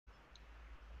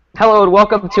Hello and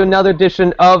welcome to another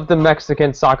edition of the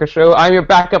Mexican Soccer Show. I'm your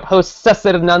backup host,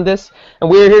 Cesar Hernandez, and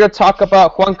we're here to talk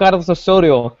about Juan Carlos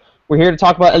Osorio. We're here to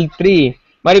talk about El Tri.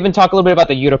 Might even talk a little bit about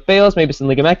the Europeos, maybe some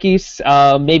Liga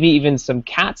MX, maybe even some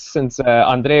cats, since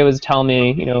Andrea was telling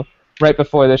me, right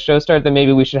before the show started that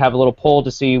maybe we should have a little poll to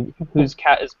see whose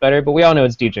cat is better, but we all know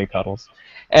it's DJ Cuddles.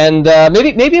 And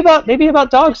maybe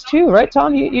about dogs too, right,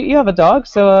 Tom? You have a dog,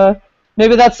 so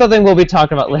maybe that's something we'll be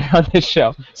talking about later on this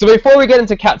show. So before we get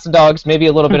into cats and dogs, maybe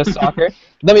a little bit of soccer,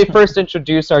 let me first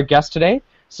introduce our guest today.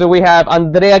 So we have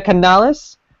Andrea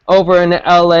Canales over in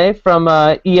LA from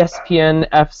ESPN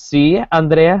FC.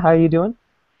 Andrea, how are you doing?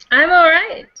 I'm all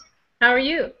right. How are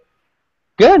you?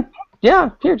 Good.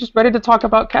 Yeah, here, just ready to talk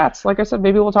about cats. Like I said,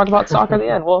 maybe we'll talk about soccer at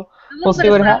the end. We'll see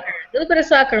what happens. A little bit of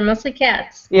soccer, mostly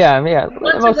cats. Yeah.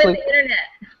 Mostly win the internet.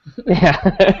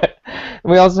 Yeah.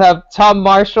 We also have Tom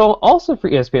Marshall, also for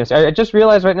ESPN. I just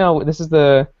realized right now it's like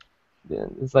the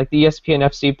ESPN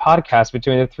FC podcast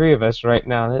between the three of us right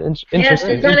now. Interesting. Yes,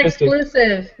 it's not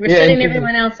exclusive. We're shutting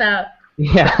everyone else out.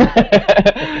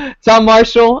 Yeah. Tom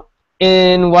Marshall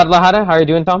in Guadalajara. How are you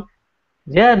doing, Tom?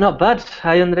 Yeah, not bad.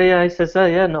 Hi, Andrea. Hi, Cesar.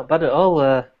 Yeah, not bad at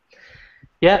all.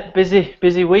 Yeah,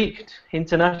 busy week.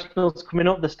 Internationals coming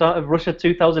up. The start of Russia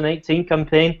 2018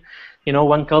 campaign.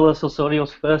 Juan Carlos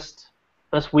Osorio's first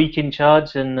week in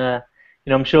charge, and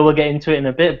I'm sure we'll get into it in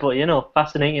a bit. But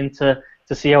fascinating to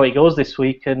see how it goes this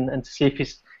week, and to see if he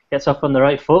gets off on the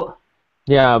right foot.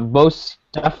 Yeah, most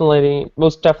definitely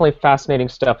fascinating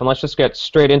stuff. And let's just get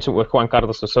straight into it with Juan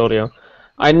Carlos Osorio.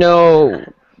 I know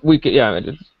we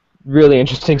could, really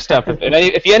interesting stuff.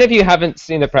 If any of you haven't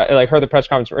seen heard the press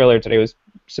conference earlier today, it was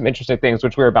some interesting things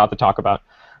which we were about to talk about.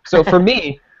 So for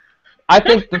me, I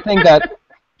think the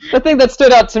thing that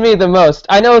stood out to me the most,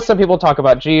 I know some people talk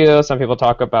about Gio, some people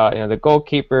talk about the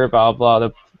goalkeeper, blah blah,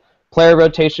 the player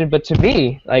rotation, but to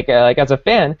me, like as a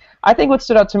fan, I think what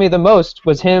stood out to me the most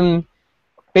was him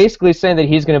basically saying that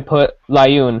he's going to put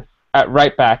Layun at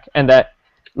right back, and that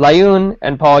Layun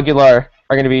and Paul Aguilar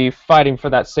are going to be fighting for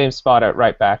that same spot at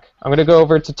right back. I'm going to go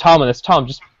over to Tom on this. Tom,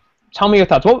 just tell me your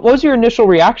thoughts. What was your initial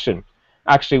reaction,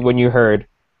 actually, when you heard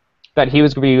that he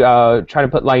was going to be trying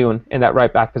to put Layun in that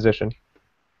right back position?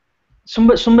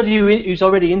 Somebody who's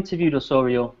already interviewed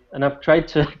Osorio, and I've tried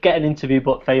to get an interview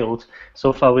but failed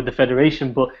so far with the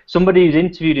federation. But somebody who's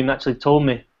interviewed him actually told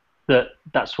me that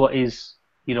that's what he's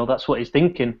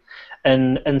thinking,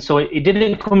 and so it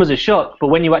didn't come as a shock. But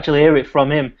when you actually hear it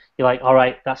from him, you're like, all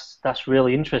right, that's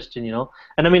really interesting,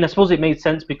 And I mean, I suppose it made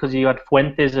sense because you had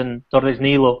Fuentes and Torres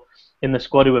Nilo in the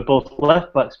squad who were both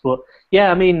left backs. But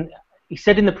yeah, I mean, he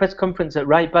said in the press conference at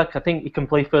right back, I think he can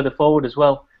play further forward as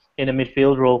well in a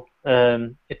midfield role,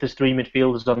 if there's three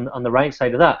midfielders on the right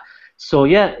side of that. So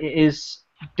yeah, it is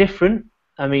different.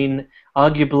 I mean,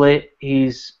 arguably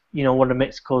he's one of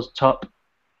Mexico's top,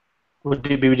 would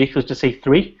it be ridiculous to say,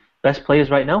 three best players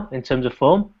right now in terms of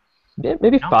form? Yeah,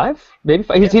 maybe five. Maybe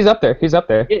five. He's up there. He's up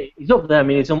there. Yeah, he's up there. I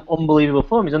mean, it's unbelievable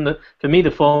form. He's for me, the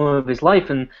form of his life,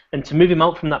 and to move him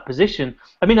out from that position.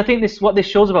 I mean, I think what this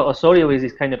shows about Osorio is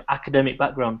his kind of academic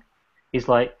background. He's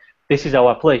like, this is how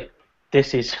I play.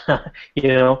 This is, he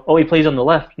plays on the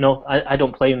left. No, I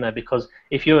don't play him there, because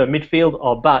if you're a midfield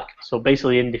or back, so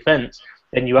basically in defence,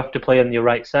 then you have to play on your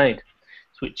right side,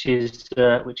 which is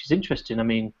interesting. I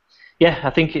mean, yeah, I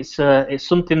think it's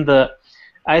something that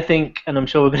I think, and I'm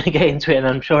sure we're going to get into it, and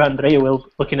I'm sure Andrea will,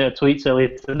 looking at her tweets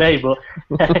earlier today, but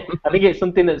I think it's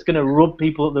something that's going to rub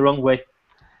people up the wrong way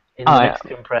in the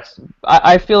Mexican press.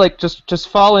 I feel like just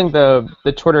following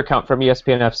the Twitter account from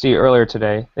ESPN FC earlier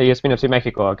today, the ESPN FC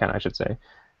Mexico account, I should say,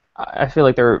 I feel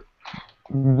like there were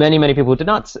many people who did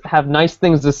not have nice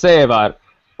things to say about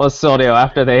Osorio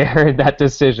after they heard that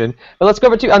decision. But let's go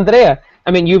over to Andrea.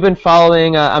 I mean, you've been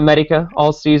following America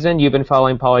all season. You've been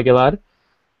following Paul Aguilar.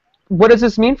 What does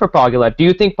this mean for Paul Aguilar? Do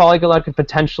you think Paul Aguilar could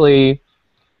potentially,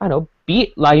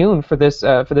 beat Layun for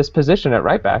this position at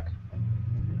right back?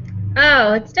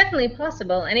 Oh, it's definitely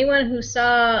possible. Anyone who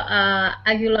saw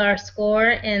Aguilar score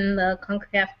in the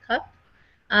CONCACAF Cup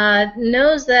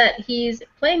knows that he's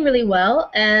playing really well,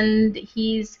 and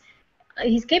he's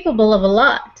capable of a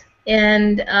lot.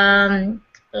 And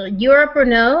Europe or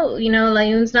no,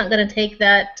 Layun's not going to take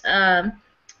that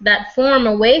form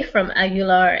away from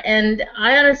Aguilar. And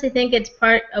I honestly think it's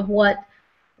part of what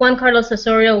Juan Carlos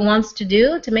Osorio wants to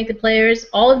do, to make the players,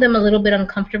 all of them, a little bit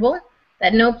uncomfortable,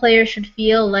 that no player should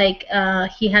feel like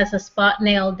he has a spot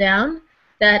nailed down,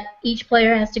 that each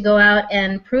player has to go out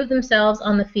and prove themselves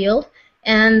on the field,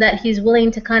 and that he's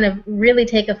willing to kind of really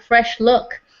take a fresh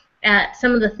look at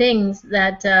some of the things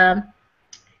that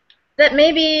that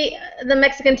maybe the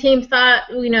Mexican team thought,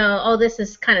 oh, this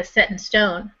is kind of set in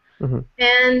stone.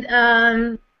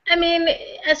 And I mean,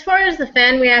 as far as the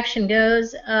fan reaction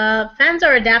goes, fans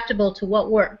are adaptable to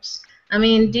what works. I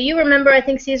mean, do you remember? I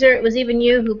think Caesar, it was even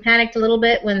you who panicked a little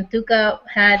bit when Tuca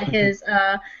had his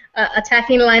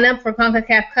attacking lineup for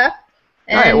CONCACAF Cup.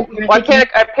 And All right. Well,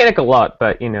 I panic a lot,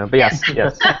 but but yes,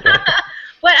 yes. Yeah.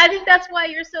 But I think that's why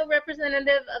you're so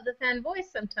representative of the fan voice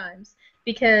sometimes,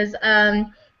 because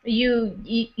you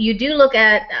do look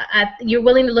at you're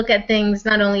willing to look at things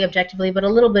not only objectively but a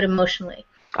little bit emotionally.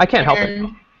 I can't help it.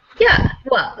 Yeah,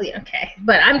 well, yeah, okay,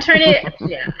 but I'm turning it.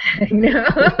 Yeah,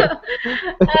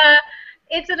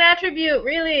 it's an attribute.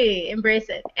 Really embrace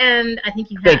it, and I think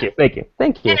you have. Thank you.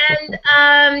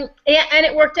 And yeah, and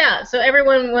it worked out. So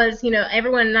everyone was,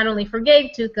 everyone not only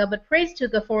forgave Tuca but praised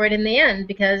Tuca for it in the end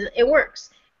because it works.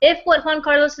 If what Juan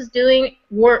Carlos is doing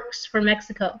works for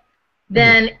Mexico,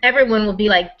 then everyone will be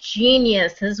like,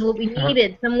 genius. This is what we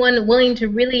needed. Someone willing to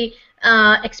really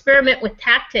experiment with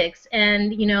tactics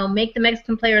and make the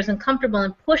Mexican players uncomfortable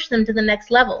and push them to the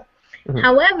next level.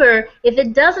 However, if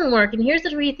it doesn't work, and here's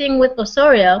the thing with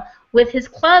Osorio, with his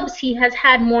clubs, he has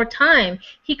had more time.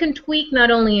 He can tweak not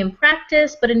only in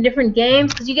practice, but in different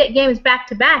games, because you get games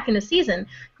back-to-back in a season.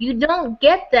 You don't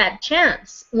get that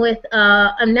chance with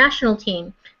a national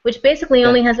team, which basically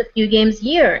only has a few games a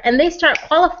year, and they start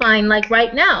qualifying like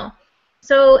right now.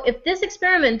 So if this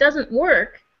experiment doesn't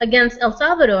work against El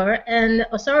Salvador, and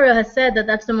Osorio has said that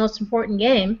that's the most important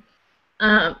game,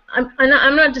 I'm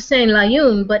not just saying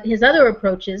Layun, but his other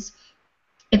approaches,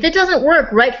 if it doesn't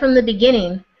work right from the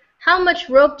beginning, how much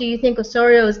rope do you think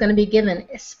Osorio is going to be given,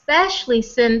 especially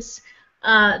since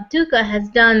Tuca has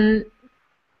done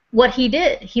what he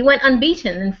did? He went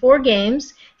unbeaten in 4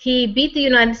 games. He beat the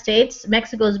United States,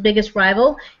 Mexico's biggest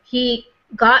rival. He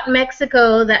got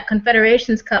Mexico that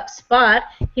Confederations Cup spot.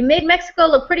 He made Mexico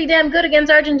look pretty damn good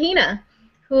against Argentina,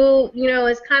 who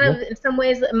is kind of in some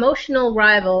ways the emotional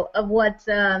rival of what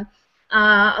a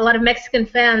lot of Mexican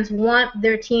fans want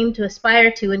their team to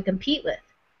aspire to and compete with.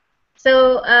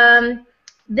 So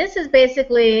this is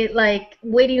basically like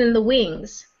waiting in the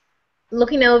wings,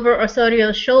 looking over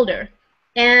Osorio's shoulder.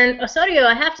 And Osorio,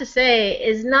 I have to say,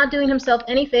 is not doing himself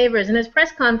any favors. In his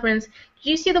press conference, did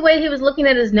you see the way he was looking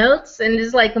at his notes and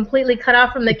just like completely cut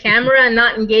off from the camera and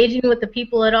not engaging with the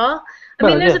people at all? I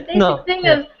mean, there's a basic thing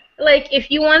of like if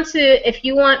you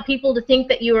want people to think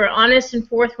that you are honest and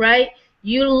forthright,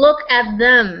 you look at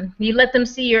them, you let them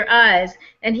see your eyes.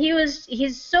 And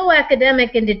he's so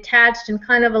academic and detached and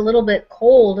kind of a little bit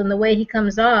cold in the way he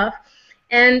comes off,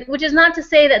 and which is not to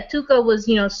say that Tuca was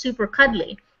super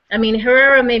cuddly. I mean,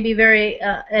 Herrera may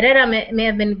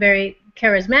have been very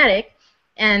charismatic,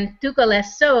 and Tuca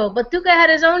less so. But Tuca had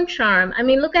his own charm. I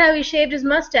mean, look at how he shaved his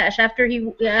mustache after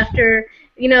yeah,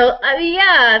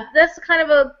 that's kind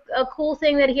of a cool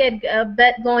thing that he had a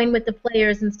bet going with the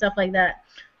players and stuff like that.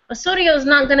 Osorio is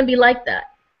not going to be like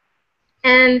that,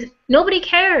 and nobody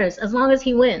cares as long as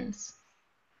he wins.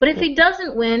 But if he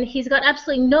doesn't win, he's got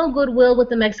absolutely no goodwill with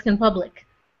the Mexican public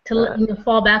to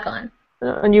fall back on.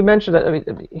 And you mentioned that. I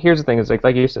mean, here's the thing: is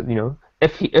like you said,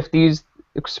 if these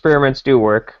experiments do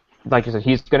work, like you said,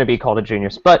 he's going to be called a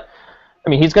genius. But I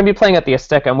mean, he's going to be playing at the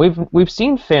Azteca, and we've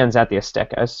seen fans at the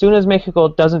Azteca. As soon as Mexico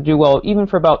doesn't do well, even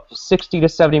for about 60 to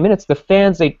 70 minutes, the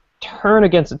fans, they turn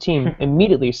against the team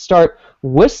immediately, start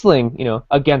whistling,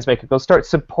 against Mexico, start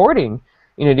supporting,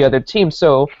 the other team.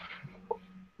 So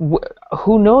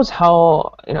who knows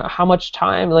how much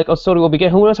time like Osorio will be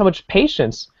getting? Who knows how much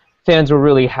patience fans will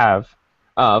really have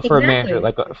for a manager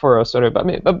like for Osorio? But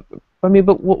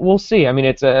we'll see. I mean,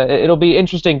 it'll be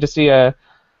interesting to see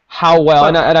how well.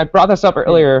 And I brought this up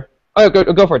earlier. Oh,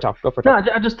 go for it, Tom. Go for it. No,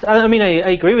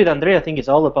 I agree with Andrea. I think it's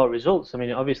all about results. I mean,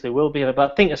 it obviously will be, but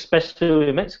I think especially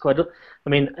in Mexico,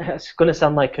 it's going to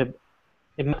sound like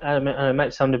it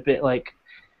might sound a bit like,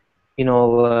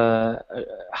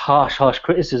 harsh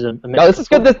criticism. No, this is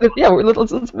good. Let's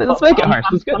make it harsh.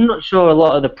 I'm not sure a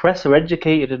lot of the press are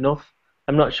educated enough.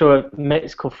 I'm not sure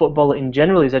Mexico football in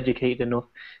general is educated enough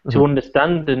to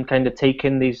understand and kind of take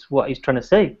in what he's trying to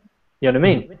say. You know what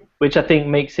I mean? Which I think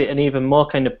makes it an even more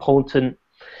kind of potent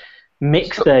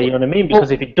mix there. You know what I mean? Because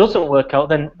if it doesn't work out,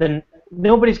 then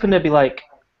nobody's going to be like,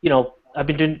 I've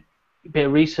been doing a bit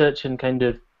of research and kind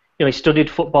of, he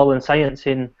studied football and science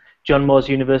in John Moores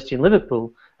University in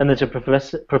Liverpool, and there's a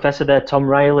professor there, Tom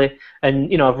Riley,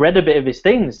 and I've read a bit of his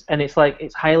things, and it's like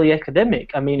it's highly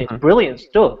academic. I mean, it's brilliant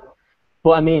stuff,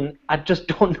 but I mean, I just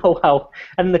don't know how.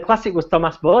 And the classic was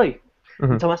Thomas Boy.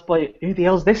 Thomas Boy, who the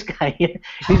hell's this guy?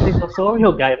 Who's this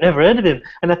Osorio guy? I've never heard of him.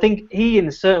 And I think he, in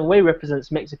a certain way,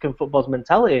 represents Mexican football's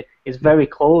mentality. Is very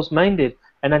close-minded,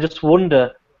 and I just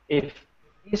wonder if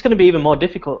it's going to be even more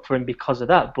difficult for him because of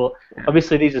that. But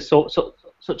obviously, these are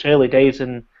such early days,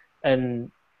 and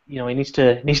he needs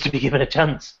to be given a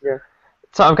chance. Yeah.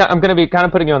 So I'm going to be kind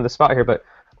of putting you on the spot here, but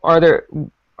are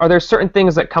there certain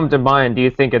things that come to mind? Do you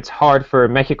think it's hard for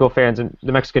Mexico fans and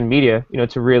the Mexican media,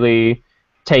 to really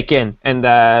take in, and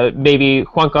maybe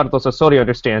Juan Carlos Osorio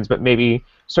understands, but maybe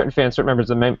certain fans, certain members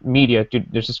of the media, they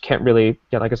just can't really,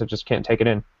 like I said, just can't take it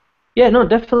in. Yeah, no,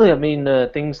 definitely. I mean,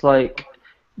 things like,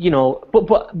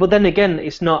 but then again,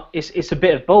 it's not. It's a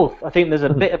bit of both. I think there's a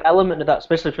bit of element of that,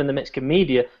 especially from the Mexican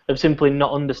media, of simply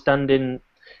not understanding,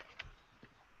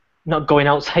 not going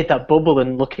outside that bubble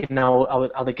and looking how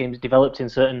the game's developed in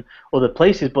certain other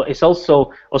places. But it's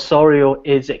also Osorio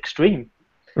is extreme.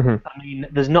 I mean,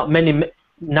 there's not many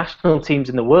national teams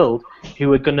in the world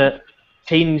who are gonna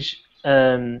change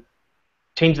the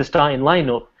starting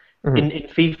lineup in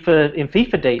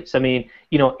FIFA dates. I mean,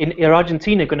 in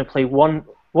Argentina going to play one.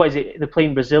 What is it? They're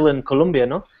playing Brazil and Colombia,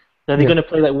 no? Are they going to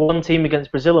play like one team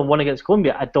against Brazil and one against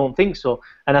Colombia? I don't think so.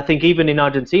 And I think even in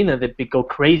Argentina, they'd go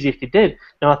crazy if they did.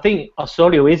 Now, I think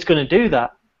Osorio is going to do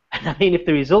that. And I mean, if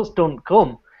the results don't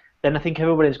come, then I think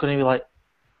everybody's going to be like,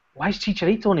 why is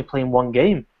Chicharito only playing one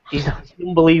game? He's in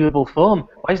unbelievable form.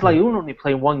 Why is Layun only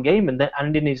playing one game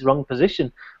and in his wrong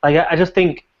position? Like, I just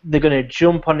think they're going to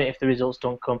jump on it if the results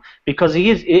don't come, because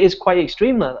it is quite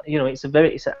extreme. It's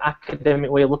an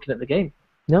academic way of looking at the game.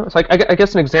 No, it's like I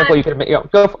guess an example you could make.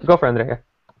 Go for Andrea.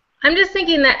 I'm just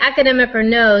thinking that academic or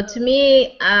no, to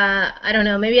me, I don't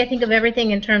know. Maybe I think of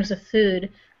everything in terms of food,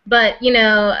 but you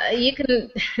can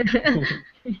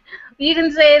you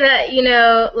can say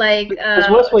that like. There's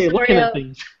worse way of looking at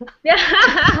things.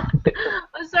 Yeah,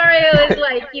 Osorio is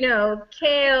like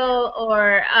kale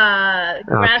or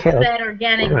grass-fed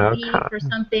organic beef or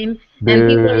something, and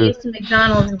people are used to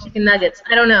McDonald's and chicken nuggets.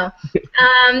 I don't know.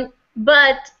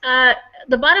 But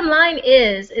the bottom line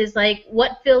is like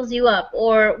what fills you up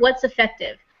or what's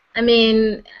effective. I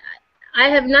mean, I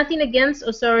have nothing against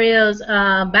Osorio's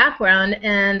background,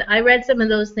 and I read some of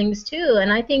those things too,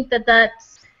 and I think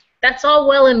that's all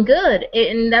well and good,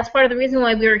 and that's part of the reason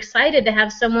why we were excited to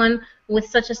have someone with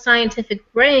such a scientific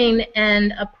brain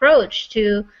and approach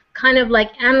to kind of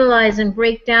like analyze and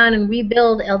break down and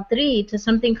rebuild El Tri to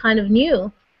something kind of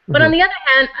new. But on the other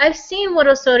hand, I've seen what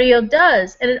Osorio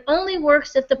does, and it only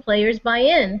works if the players buy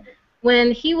in.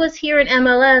 When he was here in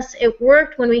MLS, it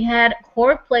worked when we had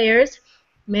core players,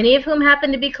 many of whom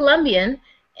happened to be Colombian,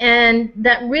 and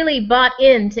that really bought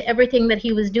into everything that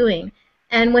he was doing.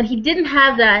 And when he didn't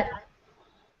have that,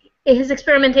 his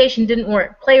experimentation didn't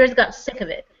work. Players got sick of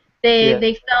it.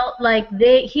 They felt like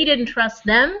he didn't trust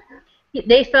them.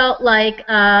 They felt like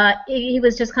he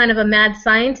was just kind of a mad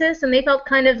scientist, and they felt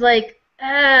kind of like,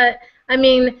 I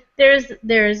mean, there's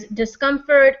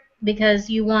discomfort because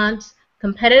you want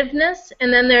competitiveness,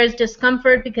 and then there's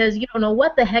discomfort because you don't know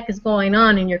what the heck is going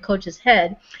on in your coach's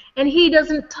head, and he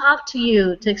doesn't talk to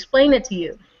you to explain it to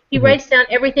you. He writes down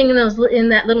everything in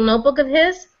that little notebook of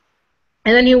his,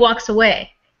 and then he walks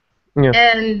away. Yeah.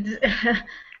 And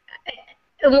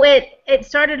it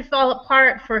started to fall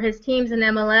apart for his teams in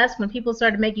MLS when people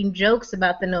started making jokes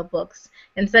about the notebooks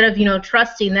instead of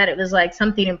trusting that it was like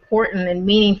something important and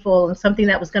meaningful and something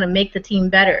that was going to make the team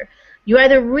better. You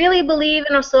either really believe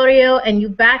in Osorio and you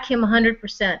back him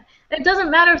 100%. It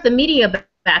doesn't matter if the media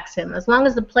backs him, as long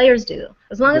as the players do,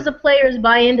 as long as the players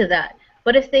buy into that.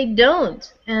 But if they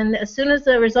don't, and as soon as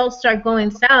the results start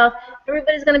going south,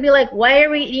 everybody's going to be like, why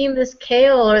are we eating this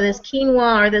kale or this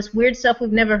quinoa or this weird stuff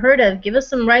we've never heard of? Give us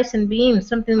some rice and beans,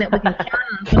 something that we can count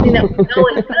on, something that we know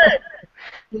is good.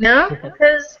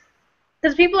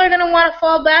 Because people are going to want to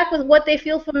fall back with what they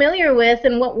feel familiar with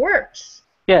and what works.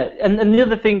 Yeah, and the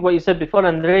other thing, what you said before,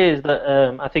 Andre, is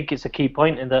that I think it's a key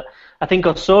point in that I think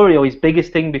Osorio, his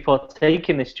biggest thing before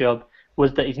taking this job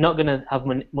was that he's not going to have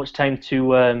much time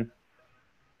to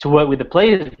work with the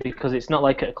players because it's not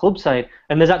like at a club side.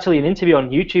 And there's actually an interview on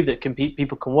YouTube that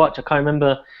people can watch. I can't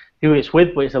remember who it's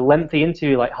with, but it's a lengthy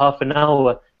interview, like half an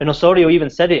hour. And Osorio even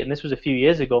said it, and this was a few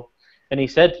years ago. And he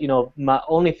said, my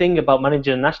only thing about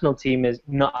managing a national team is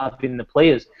not having the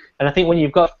players. And I think when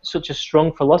you've got such a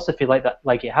strong philosophy like that,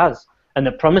 like it has, and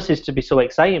the promises to be so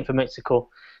exciting for Mexico,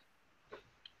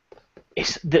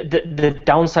 it's the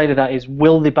downside of that is,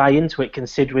 will they buy into it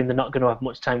considering they're not going to have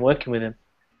much time working with him?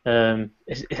 I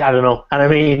don't know. And I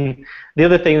mean, the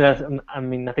other thing that I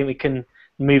think we can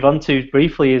move on to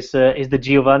briefly is the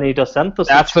Giovanni Dos Santos.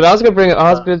 That's what I was going to bring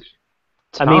up.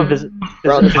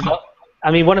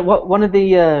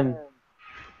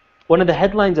 One of the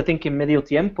headlines I think in Medio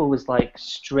Tiempo was like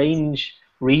strange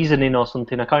reasoning or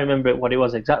something. I can't remember what it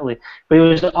was exactly, but it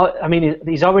was.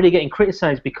 He's already getting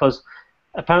criticised because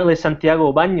apparently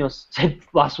Santiago Baños said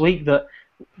last week that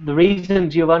the reason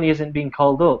Giovanni isn't being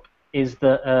called up is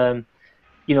that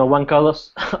Juan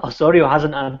Carlos Osorio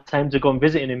hasn't had time to go and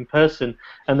visit him in person,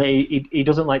 and that he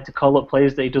doesn't like to call up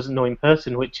players that he doesn't know in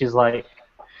person, which is like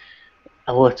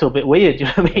a little bit weird. Do you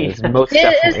know what I mean? It's most It's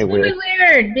definitely really weird.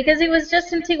 weird because he was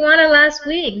just in Tijuana last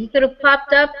week. He could have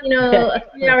popped up, a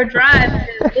 3-hour drive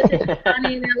to visit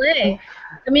Johnny in LA.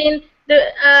 I mean,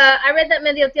 I read that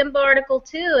Medio Tiempo article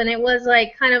too, and it was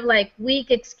like kind of like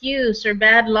weak excuse or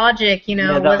bad logic,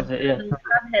 Yeah, that was it. Yeah.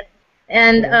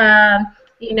 And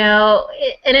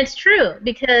and it's true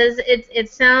because it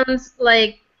sounds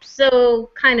like so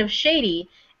kind of shady,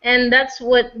 and that's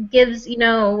what gives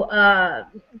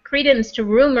credence to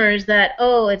rumors that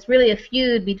it's really a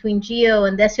feud between Gio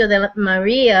and Decio de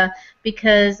Maria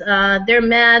because they're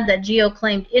mad that Gio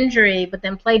claimed injury but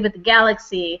then played with the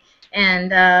Galaxy,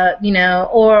 and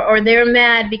or they're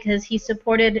mad because he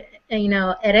supported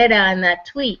Herrera in that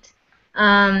tweet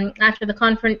after the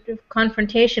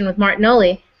confrontation with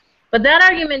Martinoli. But that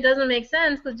argument doesn't make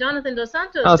sense because Jonathan Dos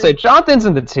Santos. I'll say Jonathan's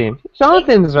in the team.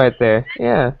 Jonathan's right there.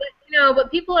 Yeah.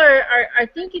 But people are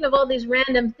thinking of all these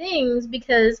random things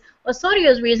because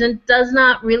Osorio's reason does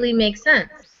not really make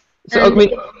sense. So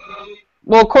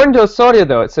well, according to Osorio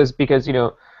though, it says because he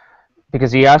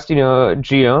asked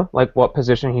Gio like what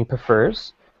position he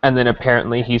prefers, and then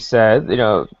apparently he said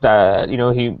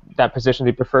that position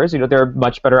he prefers, there are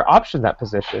much better options in that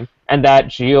position, and that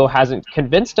Gio hasn't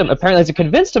convinced him. Apparently hasn't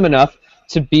convinced him enough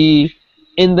to be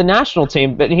in the national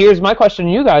team. But here's my question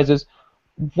to you guys: is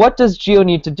what does Gio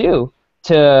need to do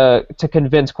to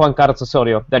convince Juan Carlos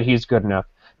Osorio that he's good enough?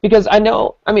 Because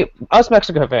us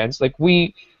Mexico fans, like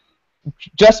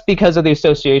just because of the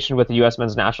association with the U.S.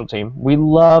 men's national team, we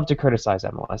love to criticize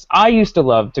MLS. I used to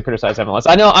love to criticize MLS.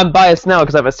 I know I'm biased now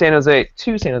because I have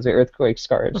two San Jose earthquake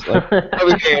scars.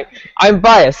 I'm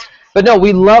biased, but no,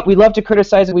 we love to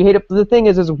criticize it. We hate it. But the thing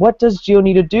is what does Gio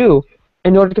need to do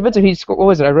in order to convince him? He scored. What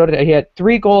was it? I wrote it. He had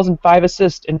 3 goals and 5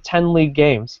 assists in 10 league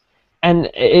games, and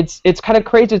it's kind of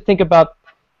crazy to think about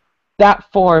that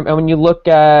form. And when you look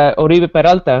at Oribe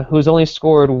Peralta, who's only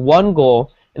scored 1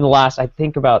 goal in the last, I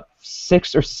think, about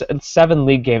 6 or 7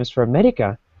 league games for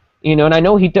America, and I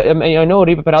know I know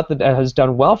Oribe Peralta has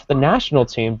done well for the national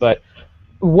team, but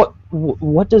what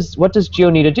does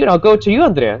Gio need to do? And I'll go to you,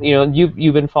 Andrea.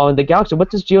 You've been following the Galaxy. What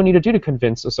does Gio need to do to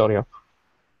convince Osorio?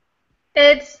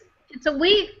 It's a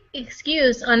weak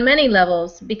excuse on many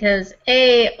levels because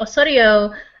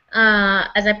Osorio,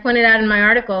 as I pointed out in my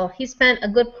article, he spent a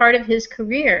good part of his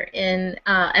career in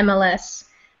MLS.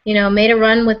 Made a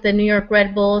run with the New York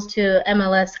Red Bulls to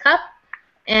MLS Cup,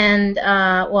 and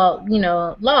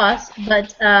lost,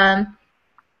 but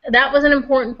that was an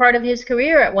important part of his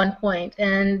career at one point.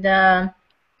 And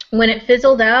when it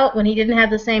fizzled out, when he didn't have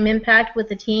the same impact with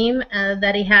the team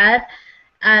that he had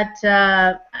at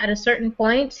a certain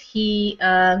point, he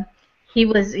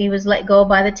was let go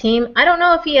by the team. I don't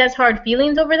know if he has hard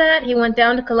feelings over that. He went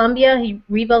down to Colombia. He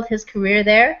rebuilt his career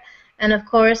there. And, of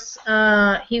course,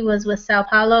 he was with Sao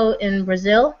Paulo in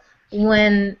Brazil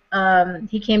when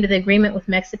he came to the agreement with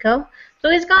Mexico. So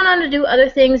he's gone on to do other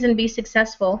things and be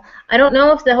successful. I don't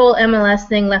know if the whole MLS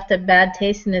thing left a bad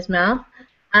taste in his mouth.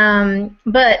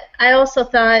 But I also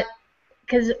thought,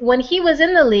 because when he was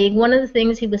in the league, one of the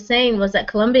things he was saying was that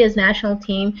Colombia's national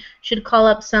team should call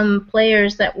up some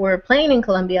players that were playing in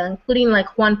Colombia, including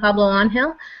like Juan Pablo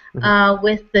Angel,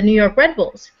 with the New York Red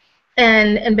Bulls.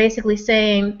 And basically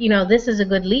saying, this is a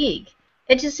good league.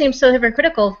 It just seems so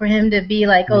hypocritical for him to be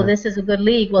like, this is a good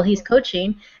league while he's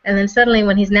coaching, and then suddenly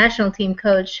when he's national team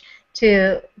coach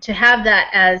to have that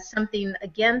as something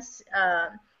against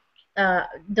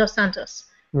Dos Santos.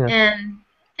 Yeah.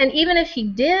 And even if he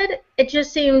did, it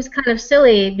just seems kind of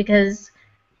silly because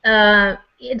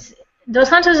Dos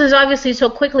Santos is obviously so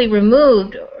quickly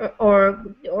removed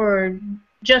or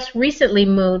just recently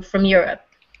moved from Europe.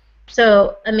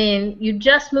 So, you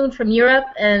just moved from Europe,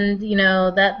 and,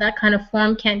 that kind of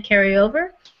form can't carry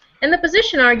over. And the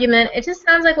position argument, it just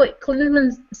sounds like what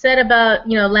Klinsmann said about,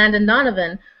 Landon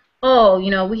Donovan.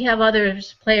 We have other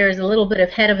players a little bit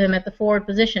ahead of him at the forward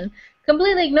position,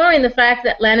 completely ignoring the fact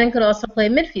that Landon could also play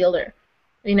midfielder,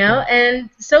 and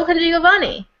so can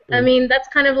Giovanni. That's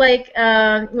kind of like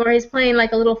where he's playing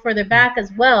like a little further back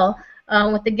as well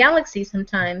with the Galaxy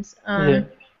sometimes.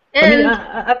 And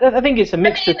I think it's a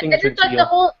mixture of things. It's like the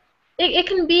whole. It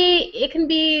can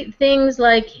be things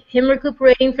like him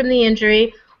recuperating from the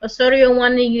injury, Osorio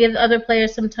wanting to give other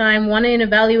players some time, wanting to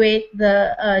evaluate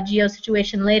the Gio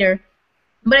situation later.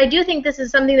 But I do think this is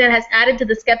something that has added to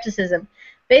the skepticism.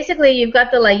 Basically, you've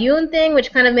got the Layun thing,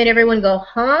 which kind of made everyone go,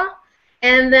 huh?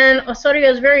 And then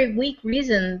Osorio's very weak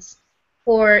reasons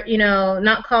for,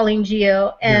 not calling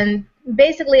Gio and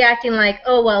basically acting like,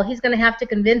 oh, well, he's going to have to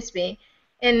convince me.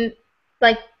 And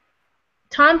like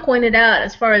Tom pointed out,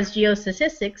 as far as Gio's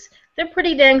statistics, they're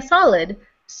pretty dang solid.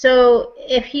 So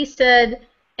if he said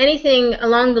anything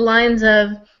along the lines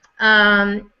of,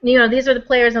 these are the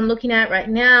players I'm looking at right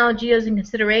now, Gio's in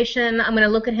consideration, I'm going to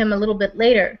look at him a little bit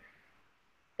later,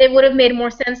 it would have made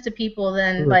more sense to people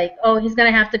than like, oh, he's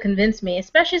going to have to convince me,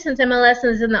 especially since MLS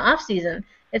is in the off season.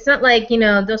 It's not like,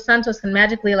 Dos Santos can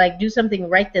magically like do something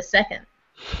right this second.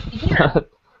 Yeah.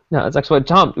 No, it's actually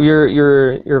Tom.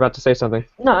 You're about to say something.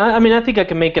 No, I mean, I think I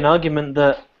can make an argument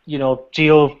that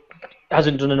Gio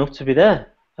hasn't done enough to be there.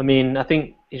 I mean, I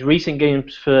think his recent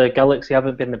games for Galaxy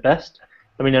haven't been the best.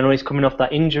 I mean, I know he's coming off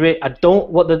that injury.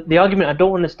 The argument I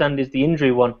don't understand is the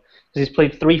injury one, because he's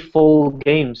played 3 full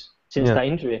games since that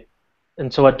injury,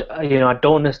 and so I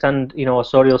don't understand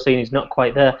Osorio saying he's not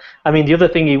quite there. I mean, the other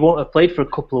thing, he won't have played for a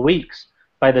couple of weeks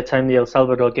by the time the El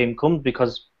Salvador game comes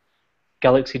because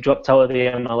Galaxy dropped out of the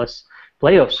MLS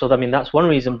playoffs. So I mean, that's one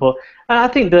reason. But I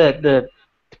think the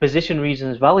position reason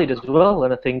is valid as well.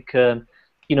 And I think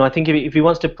I think if he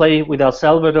wants to play with El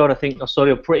Salvador, I think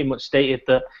Osorio pretty much stated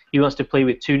that he wants to play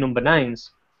with 2 number 9s,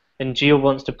 and Gio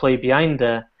wants to play behind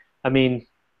there. I mean,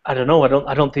 I don't know.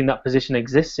 I don't think that position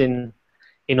exists in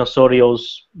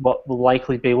Osorio's what will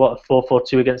likely be a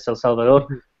 4-4-2 against El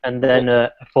Salvador, and then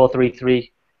a 4-3-3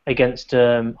 against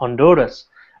Honduras.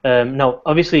 Now,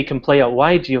 obviously, he can play out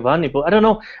wide, Giovanni, but I don't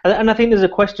know. And I think there's a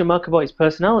question mark about his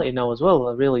personality now as well.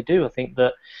 I really do. I think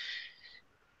that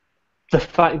the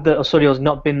fact that Osorio's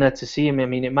not been there to see him, I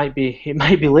mean, it might be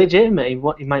legitimate.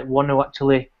 He might want to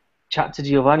actually chat to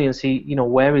Giovanni and see,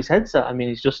 where his head's at. I mean,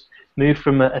 he's just moved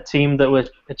from a team that was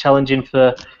challenging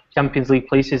for Champions League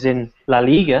places in La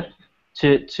Liga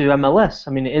to MLS.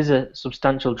 I mean, it is a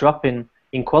substantial drop in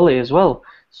quality as well.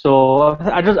 So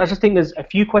I just think there's a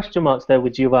few question marks there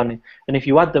with Giovanni, and if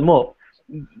you add them up,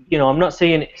 I'm not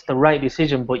saying it's the right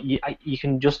decision, but you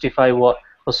can justify what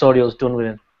Osorio's done with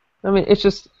him. I mean, it's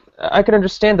just I can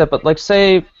understand that, but like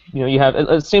say you have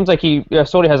it seems like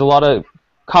Osorio has a lot of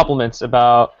compliments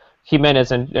about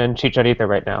Jimenez and Chicharito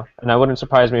right now, and I wouldn't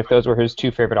surprise me if those were his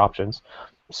 2 favorite options.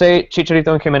 Say Chicharito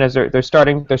and Jimenez they're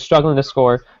struggling to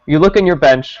score. You look in your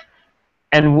bench.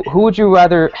 And who would you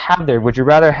rather have there? Would you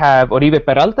rather have Oribe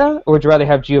Peralta, or would you rather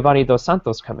have Giovanni Dos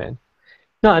Santos come in?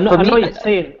 No, I know what you're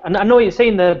saying. I know what you're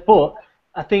saying there, but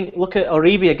I think look at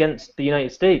Oribe against the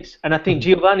United States, and I think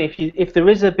Giovanni, if there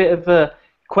is a bit of a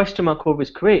question mark over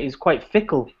his career, he's quite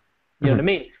fickle. You know what I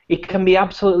mean? It can be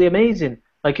absolutely amazing,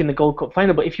 like in the Gold Cup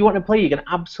final, but if you want to play, you can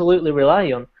absolutely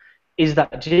rely on is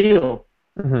that Gio.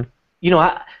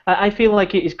 I feel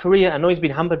like his career, I know he's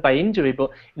been hampered by injury, but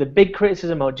the big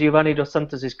criticism of Giovanni Dos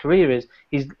Santos' career is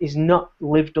he's not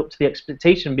lived up to the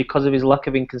expectation because of his lack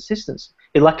of consistency.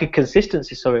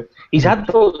 He's had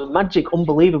those magic,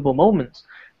 unbelievable moments,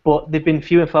 but they've been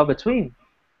few and far between.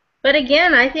 But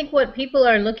again, I think what people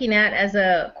are looking at as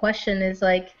a question is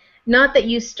like, not that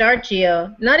you start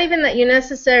Gio, not even that you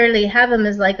necessarily have him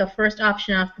as like a first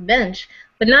option off the bench,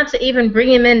 but not to even bring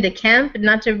him into camp,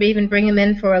 not to even bring him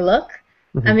in for a look.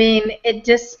 I mean, it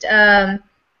just and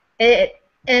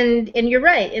you're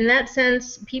right. In that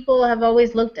sense, people have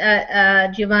always looked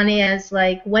at Giovanni as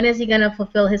like, when is he going to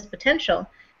fulfill his potential?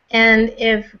 And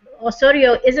if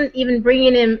Osorio isn't even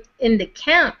bringing him into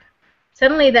camp,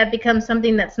 suddenly that becomes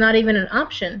something that's not even an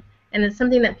option, and it's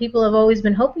something that people have always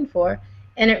been hoping for.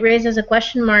 And it raises a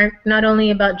question mark not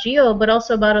only about Gio, but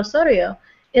also about Osorio.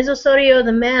 Is Osorio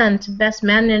the man to best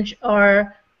manage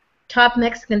our top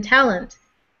Mexican talent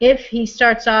if he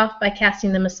starts off by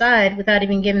casting them aside without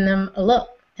even giving them a look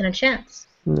and a chance?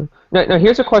 Now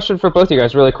here's a question for both of you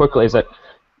guys really quickly. Is that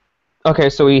okay,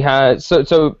 so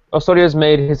so Osorio's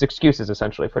made his excuses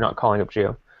essentially for not calling up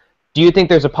Gio. Do you think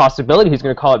there's a possibility he's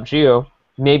going to call up Gio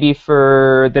maybe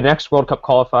for the next World Cup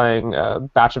qualifying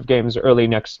batch of games early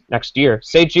next year?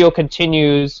 Say Gio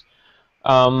continues.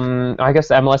 I guess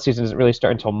the MLS season doesn't really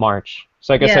start until March,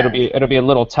 so I guess it'll be a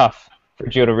little tough for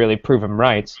Gio to really prove him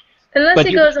right. Unless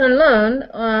he goes on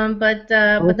loan, but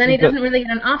then he doesn't really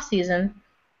get an off season,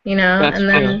 and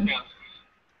then.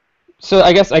 So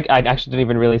I guess I actually didn't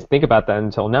even really think about that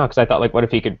until now, because I thought like, what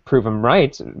if he could prove him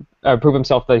right, prove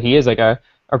himself that he is or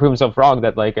prove himself wrong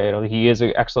that he is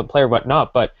an excellent player,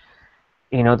 whatnot, but.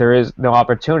 There is no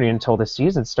opportunity until the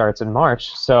season starts in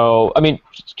March. So, I mean,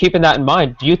 keeping that in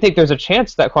mind, do you think there's a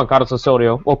chance that Juan Carlos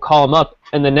Osorio will call him up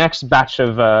in the next batch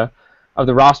of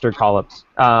the roster call-ups?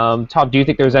 Tom, do you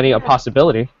think there's a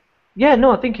possibility? Yeah,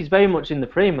 no, I think he's very much in the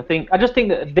frame. I just think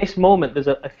that at this moment there's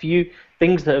a few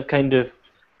things that have kind of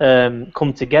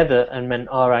come together and meant,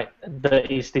 all right, that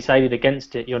he's decided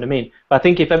against it. You know what I mean? But I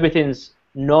think if everything's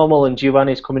normal and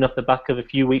Giovanni's coming off the back of a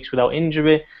few weeks without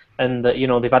injury, and that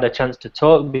they've had a chance to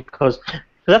talk because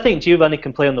I think Giovanni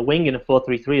can play on the wing in a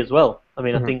 4-3-3 as well. I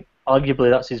mean, I think arguably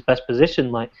that's his best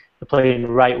position, like playing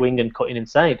right wing and cutting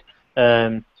inside.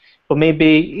 But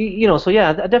maybe so yeah,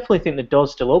 I definitely think the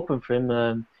door's still open for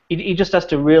him. He just has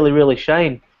to really, really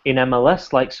shine in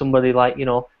MLS, like somebody like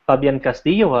Fabian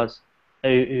Castillo has,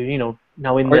 who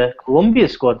now in the Colombia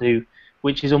squad,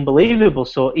 which is unbelievable.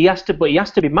 So he has to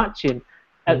be matching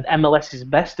at MLS's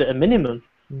best at a minimum.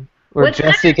 Or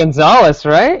Jesse Gonzalez,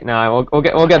 right? No, we'll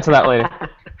get to that later.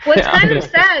 What's kind of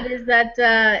sad is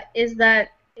that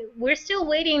we're still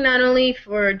waiting not only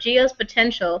for Gio's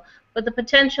potential, but the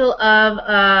potential of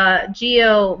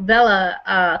Gio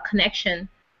Vela connection,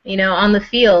 on the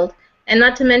field, and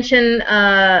not to mention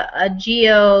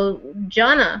Gio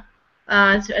Jana,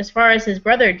 as far as his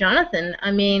brother Jonathan.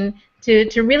 I mean,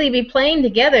 to really be playing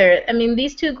together. I mean,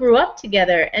 these two grew up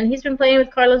together, and he's been playing with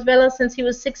Carlos Vela since he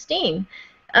was 16.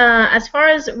 As far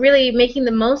as really making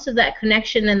the most of that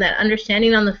connection and that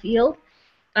understanding on the field,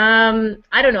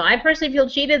 I don't know. I personally feel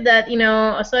cheated that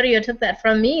Osorio took that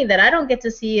from me, that I don't get to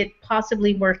see it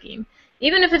possibly working,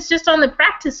 even if it's just on the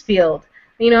practice field.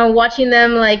 Watching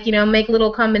them make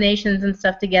little combinations and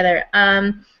stuff together.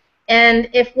 And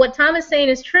if what Tom is saying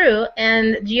is true,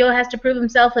 and Gio has to prove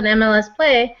himself in MLS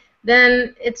play,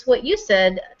 then it's what you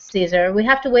said, Caesar. We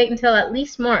have to wait until at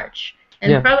least March.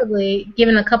 And probably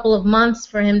given a couple of months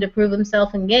for him to prove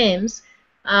himself in games,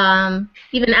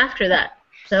 even after that.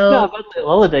 So it's not a bad little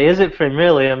holiday, is it, for him,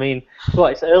 really? I mean,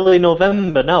 it's early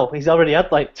November now. He's already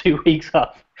had 2 weeks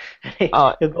off. He's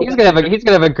gonna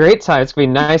have a great time. It's gonna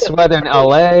be nice weather in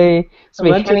LA. It's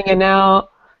gonna be hanging out,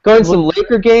 going to some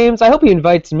Laker games. I hope he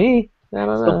invites me. I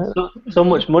don't know. So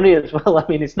much money as well. I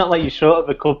mean, it's not like you're short of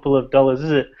a couple of dollars,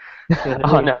 is it?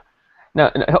 Oh no. No,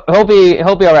 he'll be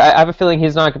all right. I have a feeling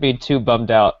he's not going to be too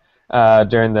bummed out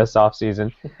during this off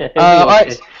season. All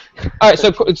right.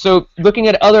 So looking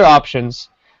at other options,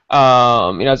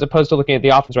 as opposed to looking at the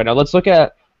offense right now, let's look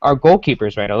at our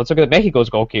goalkeepers right now. Let's look at Mexico's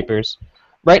goalkeepers.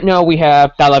 Right now we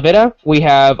have Talavera, we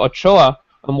have Ochoa,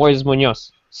 and Moises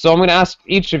Munoz. So I'm going to ask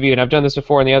each of you, and I've done this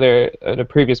before in the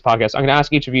previous podcast. I'm going to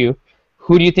ask each of you,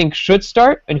 who do you think should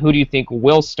start, and who do you think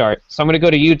will start? So I'm going to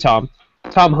go to you, Tom.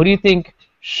 Tom, who do you think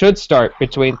should start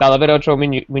between Talavera, Ochoa,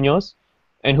 Munoz,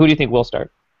 and who do you think will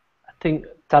start? I think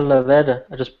Talavera.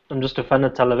 I'm just a fan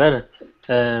of Talavera.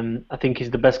 I think he's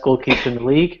the best goalkeeper in the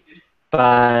league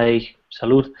by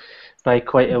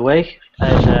quite a way.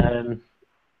 And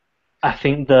I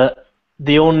think that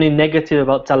the only negative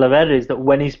about Talavera is that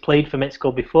when he's played for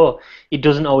Mexico before, he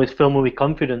doesn't always fill me with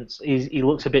confidence. He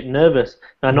looks a bit nervous.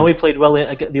 Now, I know he played well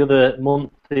the other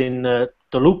month in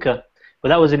Toluca, but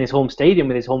that was in his home stadium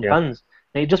with his home fans.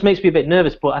 It just makes me a bit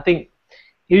nervous, but I think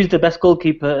who's the best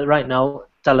goalkeeper right now?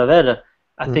 Talavera.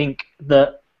 I think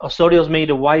that Osorio's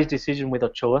made a wise decision with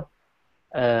Ochoa.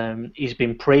 He's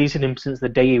been praising him since the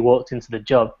day he walked into the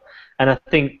job. And I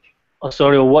think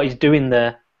Osorio, what he's doing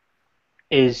there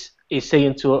is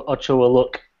saying to Ochoa,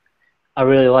 look, I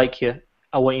really like you.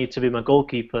 I want you to be my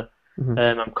goalkeeper.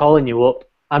 I'm calling you up.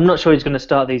 I'm not sure he's going to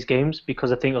start these games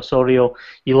because I think Osorio,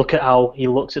 you look at how he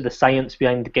looks at the science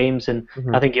behind the games, and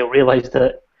I think he'll realise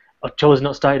that Ochoa's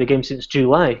not started a game since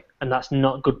July, and that's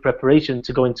not good preparation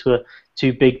to go into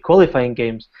two big qualifying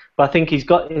games. But I think he's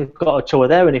got Ochoa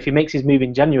there, and if he makes his move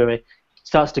in January,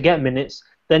 starts to get minutes,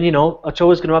 then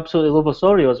Ochoa's going to absolutely love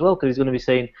Osorio as well, because he's going to be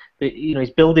saying that he's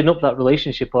building up that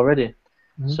relationship already.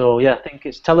 So yeah, I think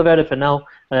it's Talavera for now,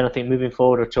 and then I think moving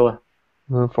forward Ochoa.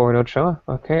 Moving forward, Ochoa.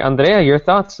 Okay, Andrea, your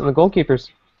thoughts on the goalkeepers?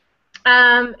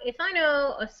 If I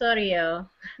know Osorio,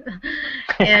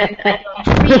 and I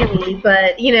don't really,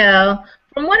 but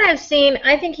from what I've seen,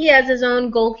 I think he has his own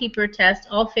goalkeeper test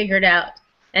all figured out,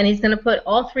 and he's going to put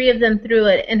all three of them through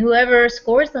it, and whoever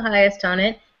scores the highest on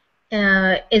it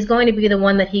is going to be the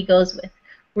one that he goes with,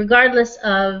 regardless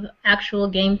of actual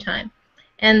game time.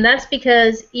 And that's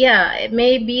because, it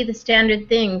may be the standard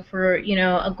thing for,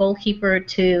 a goalkeeper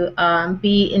to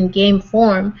be in game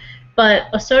form,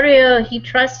 but Osorio, he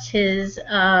trusts his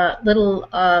little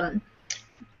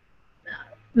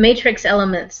matrix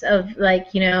elements of,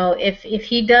 if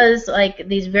he does,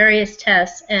 these various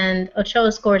tests and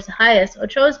Ochoa scores the highest,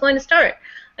 Ochoa is going to start.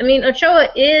 I mean, Ochoa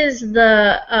is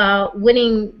the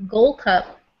winning Gold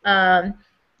Cup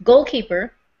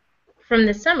goalkeeper from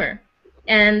this summer.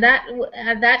 And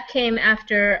that came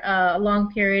after a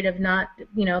long period of not,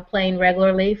 playing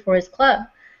regularly for his club.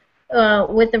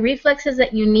 With the reflexes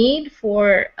that you need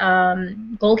for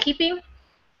goalkeeping,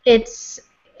 it's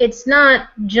it's not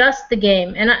just the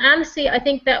game. And honestly, I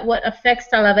think that what affects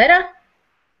Talavera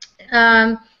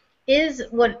is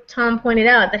what Tom pointed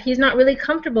out, that he's not really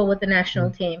comfortable with the national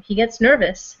team. He gets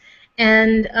nervous,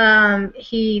 and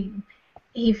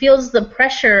he feels the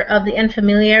pressure of the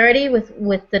unfamiliarity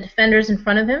with the defenders in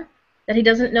front of him, that he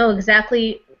doesn't know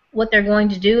exactly what they're going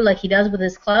to do like he does with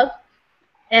his club,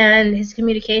 and his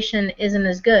communication isn't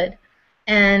as good.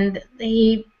 And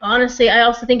he, honestly, I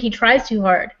also think he tries too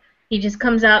hard. He just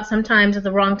comes out sometimes at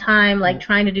the wrong time, like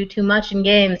trying to do too much in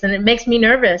games, and it makes me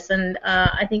nervous. And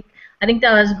I think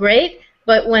that was great,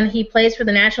 but when he plays for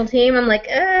the national team, I'm like,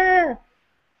 ah.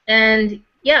 And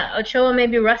yeah, Ochoa may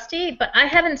be rusty, but I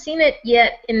haven't seen it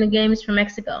yet in the games for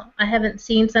Mexico. I haven't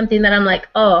seen something that I'm like,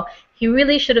 oh, he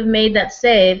really should have made that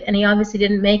save, and he obviously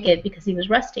didn't make it because he was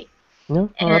rusty. No,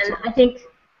 and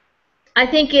I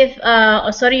think if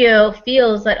Osorio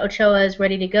feels that Ochoa is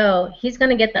ready to go, he's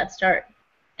going to get that start.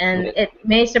 And it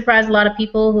may surprise a lot of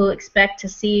people who expect to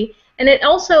see. And it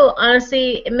also,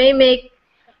 honestly, it may make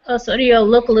Osorio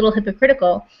look a little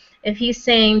hypocritical if he's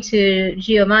saying to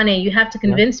Giovanni, you have to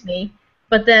convince me,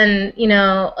 but then,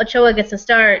 Ochoa gets a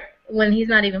start when he's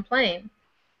not even playing.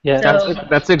 Yeah, so,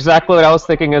 that's exactly what I was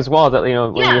thinking as well. That when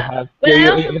you have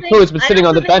who's been sitting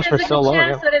on the bench for so long. There's a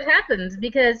chance that it happens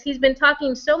because he's been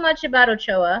talking so much about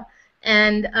Ochoa,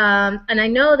 and I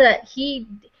know that he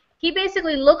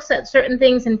basically looks at certain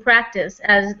things in practice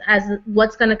as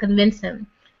what's going to convince him.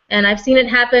 And I've seen it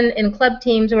happen in club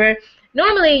teams where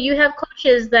normally you have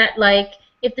coaches that, like,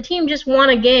 if the team just won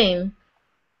a game,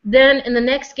 then in the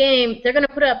next game they're going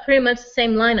to put up pretty much the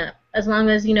same lineup, as long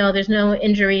as there's no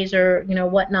injuries or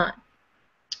whatnot.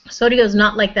 Sotio's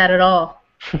not like that at all.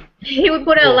 He would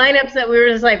put out lineups that we were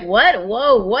just like, what?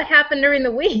 Whoa, what happened during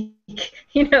the week?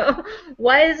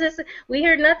 Why is this? We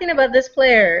heard nothing about this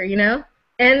player,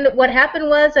 And what happened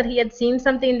was that he had seen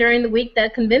something during the week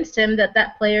that convinced him that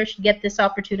that player should get this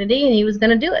opportunity, and he was going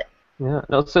to do it. Yeah,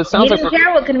 no. So it sounds he didn't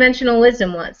care what conventional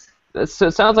wisdom was. So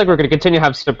it sounds like we're going to continue to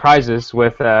have surprises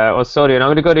with Osorio, and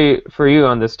I'm going to go for you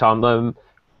on this, Tom.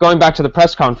 Going back to the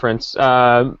press conference,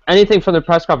 anything from the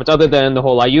press conference other than the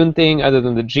whole Ayun thing, other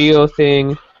than the Gio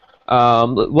thing,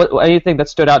 anything that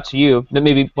stood out to you that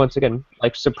maybe once again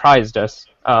surprised us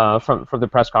from the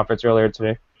press conference earlier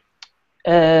today?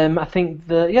 I think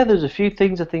there's a few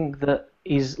things. I think that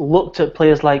he's looked at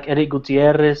players like Eric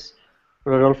Gutierrez,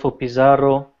 Rodolfo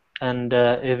Pizarro, and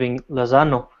Irving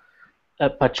Lozano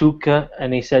at Pachuca,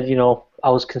 and he said, I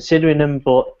was considering them,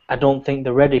 but I don't think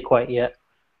they're ready quite yet,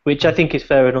 which I think is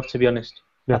fair enough, to be honest.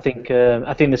 Yeah. I think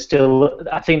there's still,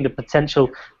 I think the potential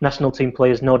national team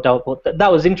players, no doubt, but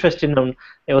that was interesting, and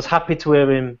I was happy to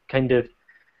hear him kind of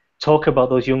talk about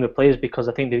those younger players because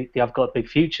I think they have got a big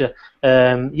future.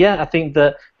 I think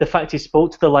that the fact he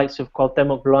spoke to the likes of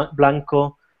Cuauhtemoc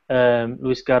Blanco,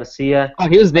 Luis Garcia. Oh,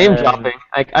 he was name dropping.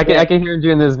 I can hear him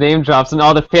doing those name drops, and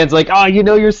all the fans are like, oh, you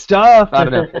know your stuff. I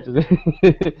don't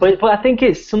know. but I think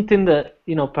it's something that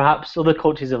perhaps other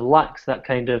coaches have lacked, that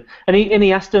kind of. And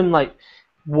he asked them like,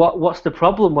 what's the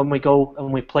problem when we go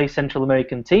and we play Central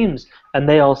American teams? And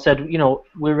they all said,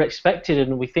 we're expected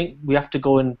and we think we have to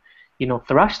go and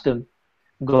thrash them,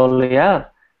 golear.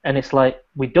 And it's like,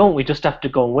 we don't. We just have to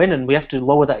go and win, and we have to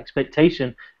lower that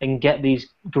expectation and get these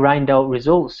grind out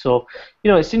results. So,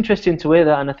 it's interesting to hear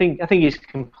that, and I think he's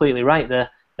completely right there.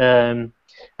 And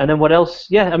then what else?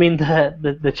 Yeah, I mean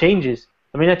the changes.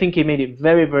 I mean, I think he made it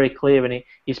very, very clear, and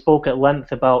he spoke at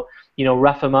length about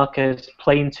Rafa Marquez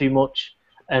playing too much,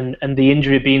 and the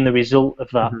injury being the result of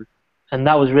that. Mm-hmm. And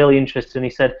that was really interesting. He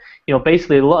said,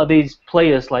 basically a lot of these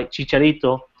players like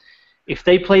Chicharito, if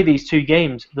they play these 2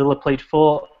 games, they'll have played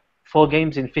four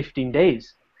games in 15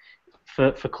 days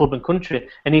for club and country.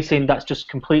 And he's saying that's just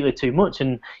completely too much.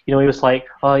 And, he was like,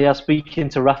 oh, yeah, speaking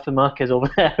to Rafa Marquez over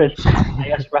there. And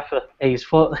I asked Rafa, hey, is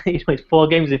 4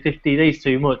 games in 15 days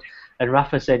too much? And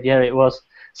Rafa said, yeah, it was.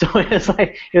 So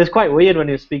it was quite weird when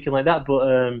he was speaking like that.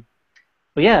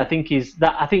 But yeah, I think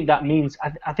that means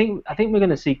I think we're going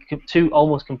to see 2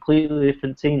 almost completely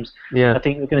different teams. Yeah. I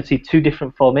think we're going to see 2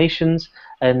 different formations,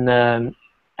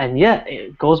 and yeah,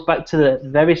 it goes back to the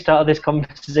very start of this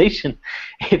conversation.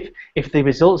 If the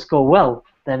results go well,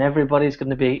 then everybody's going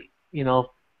to be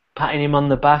patting him on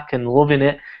the back and loving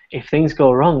it. If things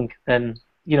go wrong, then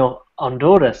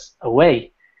Honduras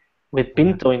away with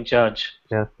Pinto in charge.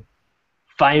 Yeah.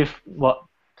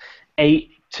 8-2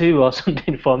 or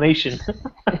something formation.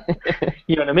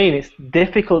 You know what I mean? It's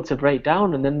difficult to break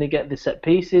down, and then they get the set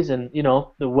pieces, and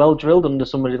they're well drilled under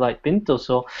somebody like Pinto.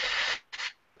 So,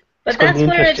 but that's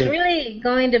where it's really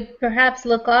going to perhaps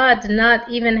look odd to not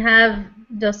even have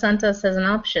Dos Santos as an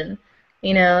option.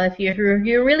 If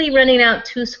you're really running out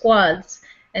 2 squads,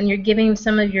 and you're giving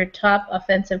some of your top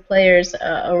offensive players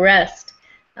a rest.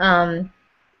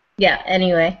 Yeah.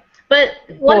 Anyway, but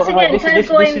once again, kind of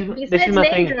going besides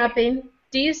name dropping,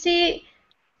 do you see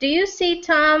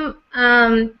Tom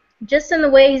just in the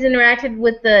way he's interacted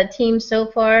with the team so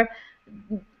far?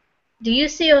 Do you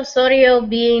see Osorio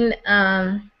being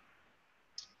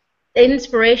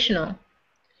inspirational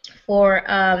for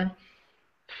El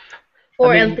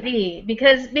Tri?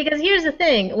 Because here's the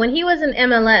thing: when he was in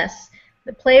MLS,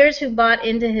 the players who bought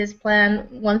into his plan,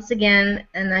 once again,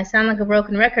 and I sound like a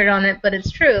broken record on it, but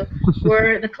it's true,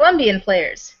 were the Colombian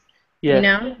players. Yeah. You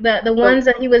know, the ones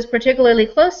that he was particularly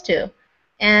close to,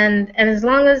 and as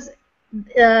long as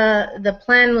the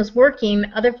plan was working,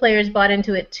 other players bought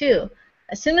into it too.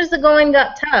 As soon as the going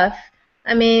got tough,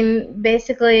 I mean,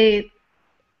 basically,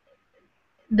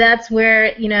 that's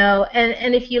where, you know,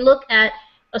 and if you look at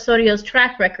Osorio's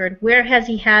track record, where has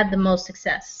he had the most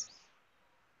success?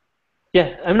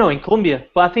 Yeah, I know, in Colombia,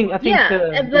 but I think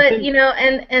yeah, but you know,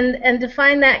 and to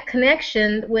find that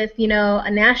connection with, you know, a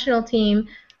national team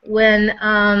when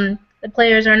the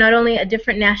players are not only a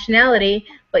different nationality,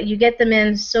 but you get them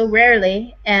in so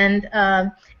rarely, and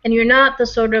you're not the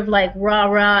sort of like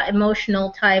rah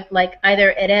emotional type like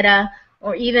either Herrera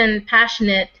or even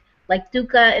passionate like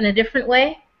Tuca in a different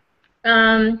way.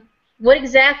 What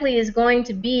exactly is going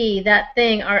to be that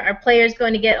thing? Are players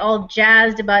going to get all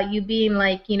jazzed about you being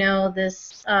like, you know,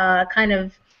 this kind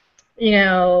of, you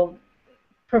know,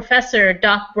 Professor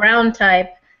Doc Brown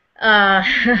type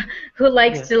who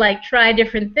likes to like try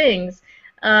different things?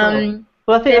 Well,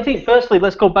 I think firstly,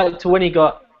 let's go back to when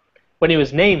he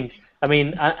was named. I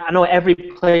mean, I know every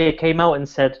player came out and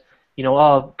said, you know,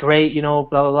 oh great, you know,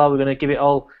 blah blah blah, we're going to give it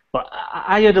all. But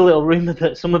I heard a little rumor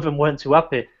that some of them weren't too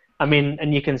happy. I mean,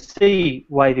 and you can see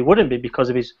why they wouldn't be, because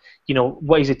of his, you know,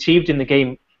 what he's achieved in the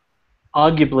game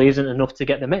arguably isn't enough to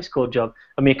get the Mexico job.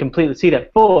 I mean, I completely see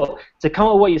that. But to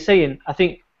counter what you're saying, I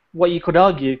think what you could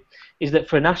argue is that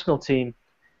for a national team,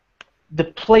 the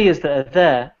players that are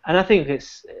there, and I think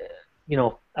it's, you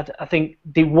know, I think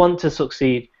they want to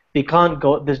succeed. They can't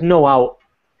go, there's no out.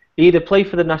 They either play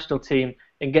for the national team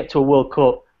and get to a World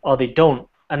Cup, or they don't.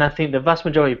 And I think the vast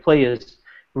majority of players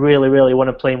really, really want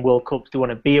to play in World Cups. They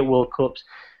want to be at World Cups.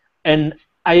 And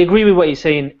I agree with what you're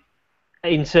saying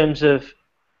in terms of,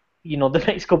 you know, the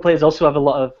Mexico players also have a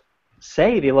lot of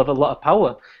say. They'll have a lot of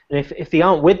power. And if they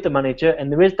aren't with the manager,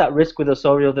 and there is that risk with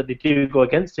Osorio that they do go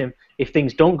against him if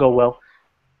things don't go well.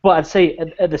 But I'd say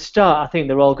at the start, I think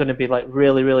they're all going to be like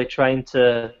really, really trying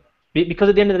to, because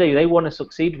at the end of the day, they want to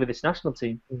succeed with this national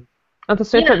team. At the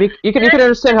same time, you can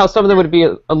understand how some of them would be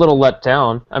a little let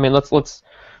down. I mean, let's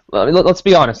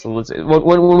be honest.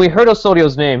 When we heard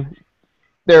Osorio's name,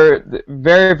 very,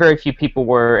 very few people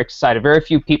were excited. Very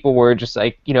few people were just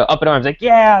like, you know, up in arms, like,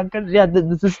 yeah,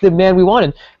 this is the man we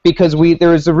wanted. Because there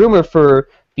was a rumor for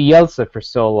Bielsa for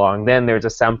so long. Then there's a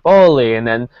Sampoli, and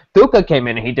then Tuca came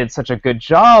in and he did such a good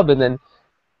job. And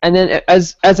then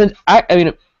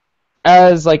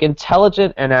as like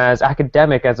intelligent and as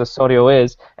academic as Osorio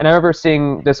is, and I remember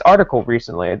seeing this article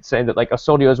recently. It's saying that like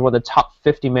Osorio is one of the top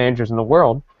 50 managers in the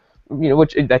world. You know,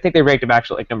 which I think they ranked him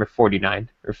actually like number 49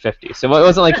 or 50. So it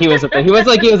wasn't like he was he was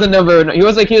like he was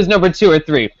number 2 or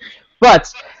 3. But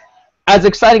as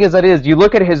exciting as that is, you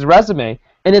look at his resume,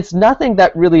 and it's nothing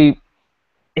that really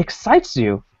excites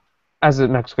you as a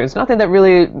Mexican. It's nothing that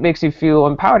really makes you feel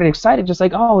empowered and excited. Just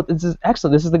like, oh, this is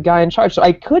excellent. This is the guy in charge. So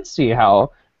I could see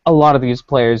how a lot of these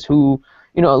players who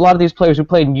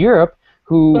play in Europe,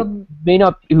 who may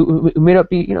not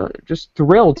be, you know, just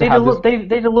thrilled to have this.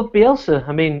 They'd love Bielsa.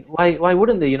 I mean, why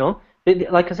wouldn't they? You know,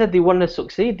 like I said, they want to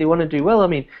succeed. They want to do well. I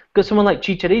mean, got someone like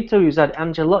Chicharito, who's had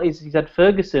Ancelotti, he's had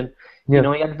Ferguson. Yeah. You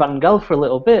know, he had Van Gaal for a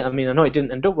little bit. I mean, I know it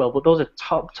didn't end up well, but those are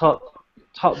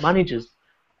top managers.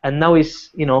 And now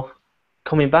he's, you know,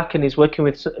 coming back and he's working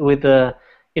with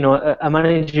you know, a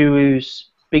manager whose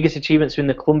biggest achievements are in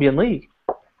the Colombian league.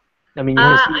 I mean,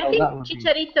 I think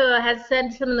Chicharito has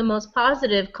said some of the most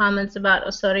positive comments about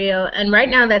Osorio, and right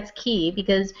now that's key,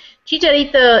 because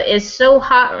Chicharito is so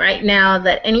hot right now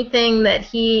that anything that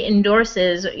he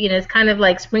endorses, you know, is kind of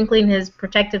like sprinkling his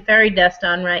protective fairy dust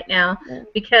on right now,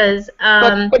 because.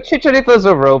 But Chicharito's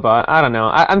a robot. I don't know.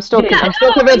 I'm still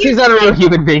convinced he's not a real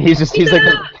human being. He's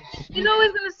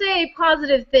always gonna say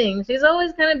positive things. He's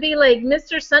always gonna be like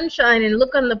Mr. Sunshine and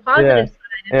look on the positive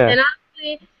side. Yeah. And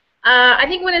honestly, I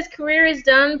think when his career is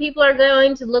done, people are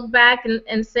going to look back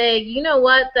and say, you know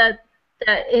what, that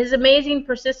his amazing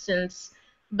persistence,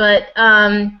 but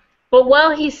But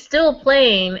while he's still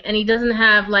playing and he doesn't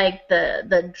have like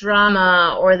the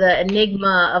drama or the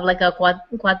enigma of like a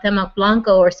Cuauhtemoc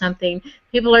Blanco or something,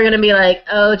 people are gonna be like,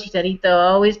 oh, Chicharito,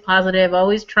 always positive,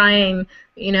 always trying,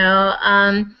 you know.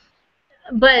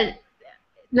 But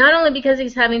not only because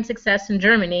he's having success in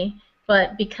Germany,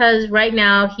 but because right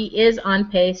now he is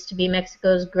on pace to be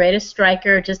Mexico's greatest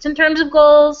striker, just in terms of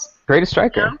goals. Greatest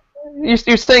striker. You know?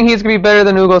 You're saying he's gonna be better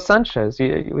than Hugo Sanchez?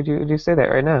 Would you say that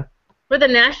right now? For the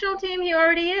national team, he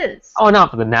already is. Oh,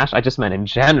 not for the national. I just meant in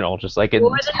general, just like in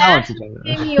talent in general. For the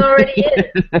national team, he already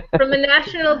is. From a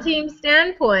national team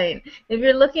standpoint, if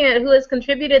you're looking at who has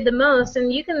contributed the most,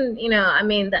 and you can, you know, I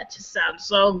mean, that just sounds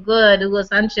so good. Hugo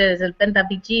Sanchez and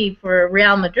Pentapichi for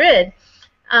Real Madrid,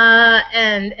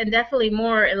 and definitely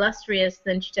more illustrious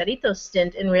than Chicharito's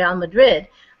stint in Real Madrid.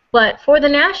 But for the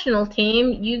national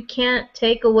team, you can't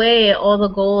take away all the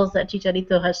goals that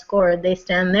Chicharito has scored. They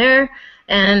stand there,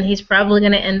 and he's probably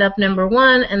going to end up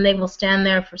 #1, and they will stand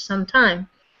there for some time.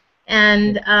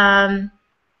 And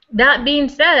that being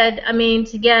said, I mean,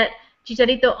 to get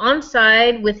Chicharito on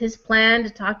side with his plan, to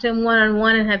talk to him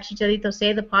one-on-one and have Chicharito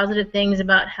say the positive things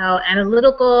about how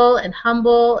analytical and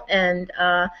humble and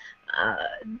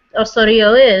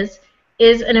Osorio is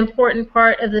an important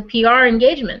part of the PR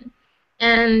engagement.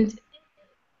 And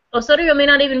Osorio may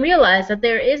not even realize that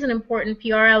there is an important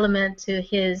PR element to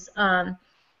his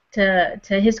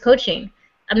his coaching.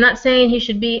 I'm not saying he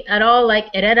should be at all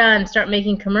like Herrera and start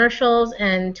making commercials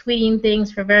and tweeting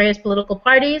things for various political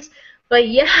parties, but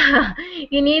yeah,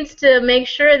 he needs to make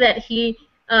sure that he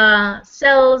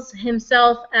sells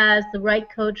himself as the right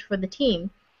coach for the team,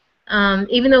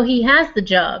 even though he has the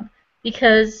job,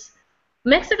 because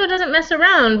Mexico doesn't mess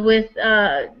around with,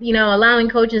 you know, allowing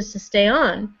coaches to stay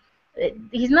on.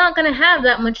 He's not going to have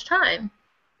that much time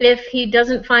if he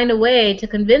doesn't find a way to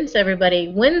convince everybody.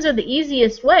 Wins are the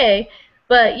easiest way,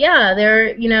 but yeah,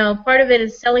 you know, part of it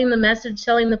is selling the message,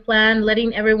 selling the plan,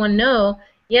 letting everyone know,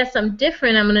 yes, I'm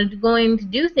different. I'm going to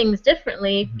do things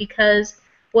differently because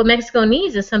what Mexico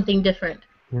needs is something different.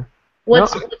 Yeah.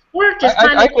 What's worked is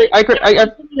kind of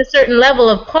a certain level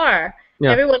of par.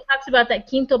 Yeah. Everyone talks about that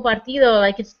quinto partido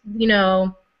like it's, you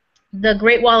know, the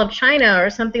Great Wall of China or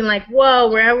something like,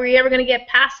 whoa, are we ever going to get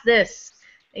past this?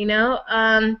 You know,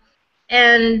 and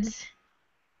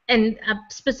a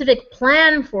specific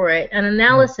plan for it, an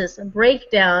analysis, a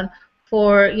breakdown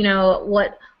for, you know,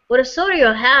 what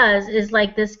Osorio has is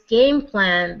like this game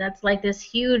plan that's like this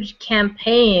huge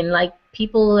campaign, like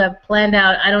people who have planned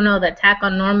out, I don't know, the attack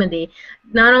on Normandy,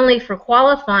 not only for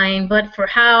qualifying, but for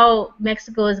how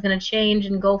Mexico is going to change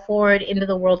and go forward into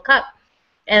the World Cup.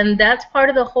 And that's part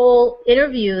of the whole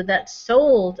interview that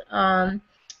sold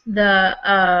the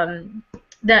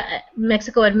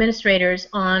Mexico administrators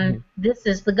on this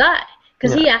is the guy.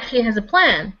 Because he actually has a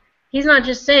plan. He's not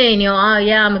just saying, you know, oh,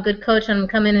 yeah, I'm a good coach, I'm going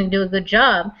to come in and do a good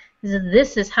job. He says,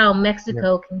 this is how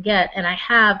Mexico can get, and I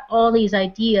have all these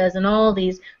ideas and all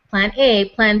these plan A,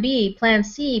 plan B, plan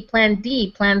C, plan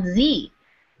D, plan Z.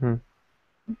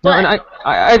 But no, and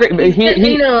I agree.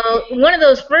 You know, one of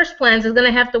those first plans is going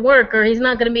to have to work, or he's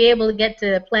not going to be able to get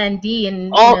to plan D.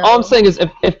 And all I'm saying is,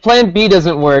 if plan B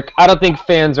doesn't work, I don't think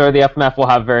fans or the FMF will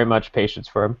have very much patience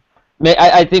for him.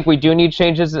 I think we do need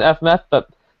changes in FMF, but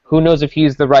who knows if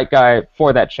he's the right guy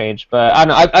for that change. But I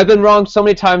don't know. I've been wrong so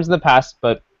many times in the past,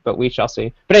 but we shall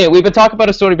see. But anyway, we've been talking about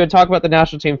Osorio, we've been talking about the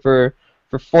national team for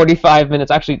 45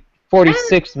 minutes, actually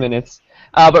 46 minutes.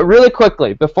 But really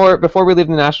quickly, before we leave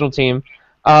the national team,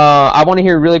 I want to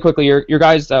hear really quickly your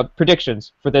guys'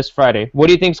 predictions for this Friday. What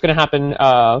do you think is going to happen?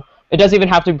 It doesn't even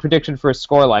have to be prediction for a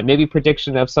scoreline. Maybe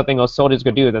prediction of something Osorio is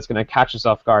going to do that's going to catch us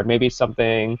off guard. Maybe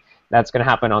something that's going to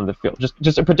happen on the field.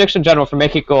 Just a prediction in general for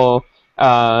Mexico,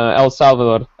 El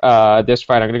Salvador this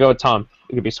Friday. I'm going to go with Tom.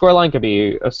 It could be scoreline, it could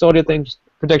be a Osorio thing. Just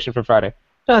prediction for Friday.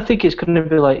 I think it's going to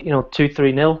be like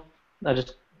 2-3-0.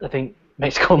 I think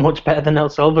Mexico much better than El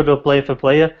Salvador player for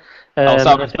player. El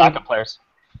Salvador's backup players.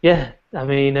 Yeah, I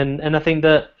mean, and I think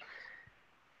that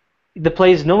the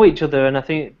players know each other, and I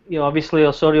think obviously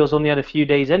Osorio's only had a few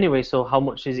days anyway, so how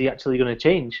much is he actually going to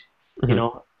change?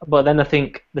 But then I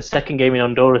think the second game in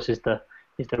Honduras is the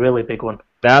really big one.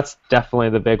 That's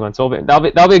definitely the big one. So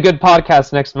that'll be a good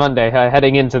podcast next Monday,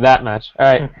 heading into that match. All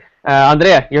right,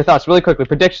 Andrea, your thoughts really quickly,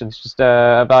 predictions just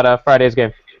about Friday's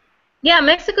game. Yeah,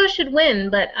 Mexico should win,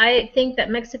 but I think that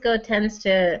Mexico tends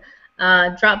to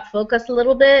drop focus a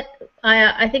little bit.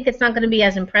 I think it's not going to be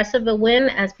as impressive a win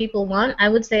as people want. I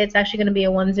would say it's actually going to be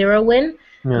a 1-0 win.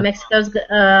 Yeah. Mexico's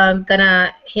going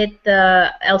to hit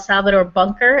the El Salvador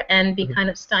bunker and be kind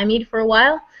of stymied for a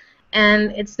while.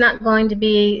 And it's not going to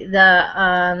be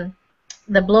the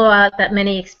the blowout that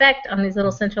many expect on these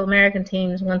little Central American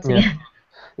teams once again.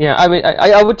 Yeah, I mean,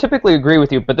 I would typically agree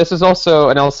with you, but this is also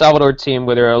an El Salvador team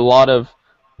where there are a lot of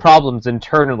problems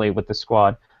internally with the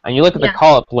squad. And you look at the Yeah.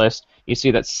 call-up list, you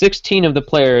see that 16 of the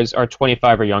players are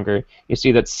 25 or younger. You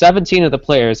see that 17 of the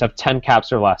players have 10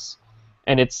 caps or less.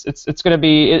 And it's going to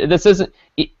be, this isn't,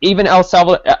 even El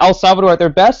Salvador at their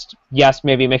best, yes,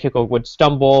 maybe Mexico would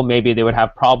stumble, maybe they would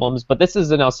have problems, but this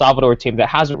is an El Salvador team that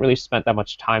hasn't really spent that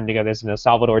much time together. It's an El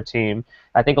Salvador team.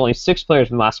 I think only 6 players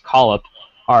from the last call-up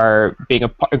are being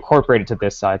incorporated to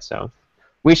this side, so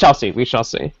we shall see. We shall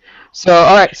see. So,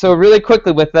 all right. So, really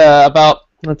quickly, with about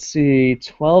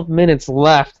 12 minutes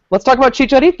left, let's talk about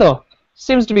Chicharito.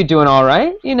 Seems to be doing all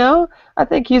right. I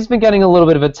think he's been getting a little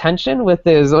bit of attention with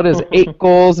his 8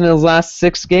 goals in his last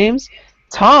 6 games.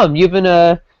 Tom, you've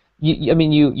been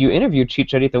you interviewed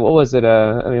Chicharito. What was it?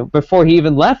 Before he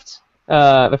even left.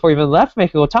 Before he even left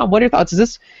Mexico. Tom, what are your thoughts? Is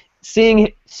this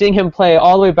seeing him play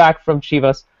all the way back from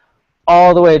Chivas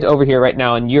all the way to over here right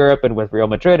now in Europe and with Real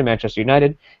Madrid and Manchester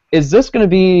United? Is this going to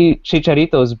be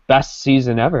Chicharito's best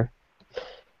season ever?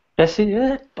 Best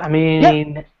season? I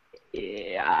mean,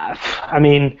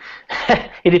 it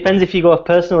depends if you go off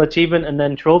personal achievement and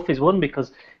then trophies won,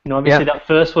 because obviously that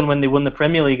first one when they won the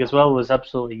Premier League as well was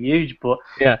absolutely huge. But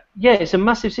yeah, it's a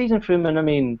massive season for him,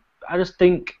 and I just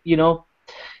think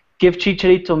give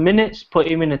Chicharito minutes, put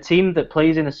him in a team that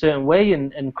plays in a certain way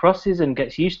and crosses and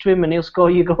gets used to him, and he'll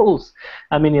score you goals.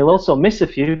 He'll also miss a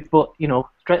few, but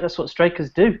that's what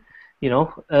strikers do.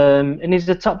 And he's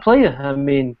a top player.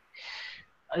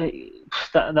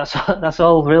 That's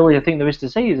all really I think there is to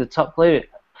say. He's a top player.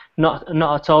 Not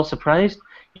at all surprised.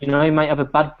 He might have a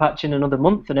bad patch in another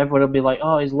month, and everyone will be like,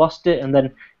 "Oh, he's lost it," and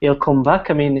then he'll come back.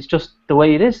 It's just the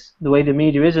way it is, the way the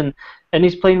media is, and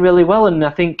he's playing really well. And I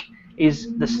think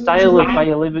the style of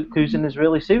Bayer Leverkusen has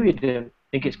really suited him. I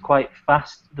think it's quite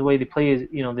fast the way they play.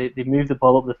 They move the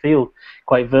ball up the field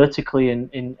quite vertically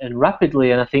and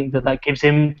rapidly, and I think that gives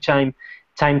him time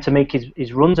to make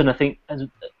his runs. And I think as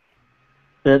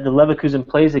the Leverkusen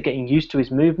players are getting used to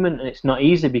his movement, and it's not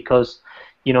easy because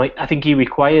I think he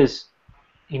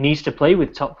needs to play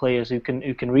with top players who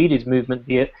can read his movement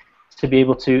to be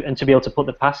able to put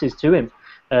the passes to him.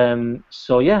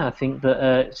 I think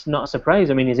that it's not a surprise.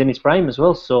 He's in his prime as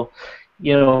well, so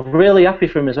really happy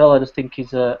for him as well. I just think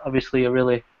he's obviously a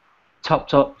really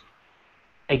top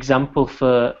example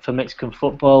for Mexican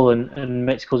football and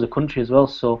Mexico as a country as well.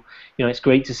 So it's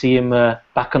great to see him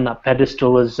back on that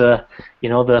pedestal as the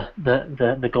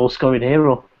goal scoring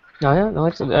hero. Oh, yeah, no,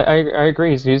 I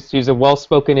agree. He's a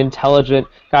well-spoken, intelligent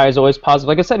guy. He's always positive.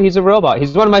 Like I said, he's a robot.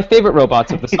 He's one of my favorite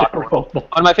robots of the soccer world. One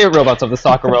of my favorite robots of the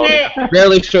soccer world.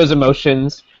 Rarely shows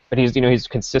emotions, but he's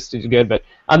consistent, good. But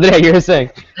Andrea, you were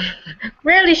saying?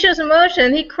 Rarely shows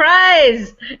emotion. He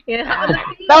cries. That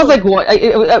was like what?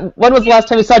 When was the last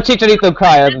time you saw Chicharito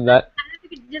cry? Other than that. I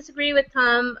have to disagree with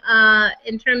Tom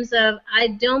in terms of I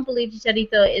don't believe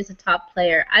Chicharito is a top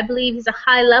player. I believe he's a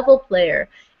high-level player.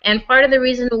 And part of the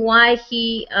reason why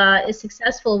he is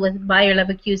successful with Bayer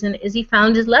Leverkusen is he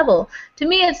found his level. To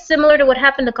me, it's similar to what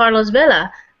happened to Carlos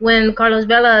Vela when Carlos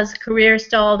Vela's career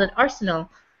stalled at Arsenal.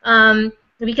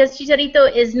 Because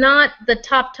Chicharito is not the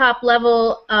top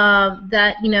level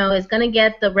that is going to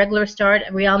get the regular start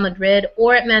at Real Madrid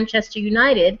or at Manchester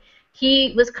United.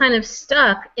 He was kind of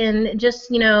stuck in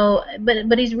just,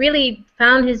 but he's really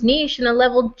found his niche in a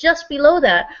level just below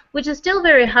that, which is still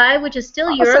very high, which is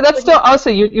still Europe. So that's still, also,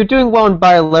 you're doing well in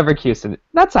Bayer Leverkusen.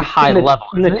 That's a high level.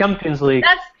 In the Champions League.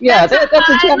 That's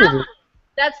a Champions League.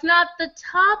 That's not the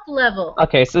top level.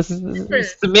 Okay, so this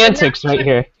is semantics right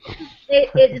here.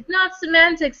 It's not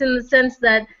semantics in the sense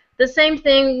that the same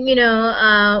thing,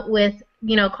 with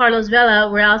Carlos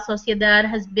Vela, Real Sociedad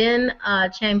has been a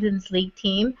Champions League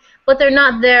team, but they're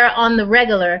not there on the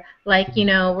regular like,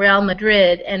 Real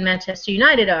Madrid and Manchester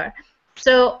United are.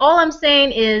 So all I'm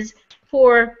saying is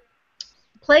for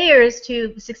players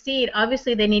to succeed,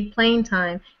 obviously they need playing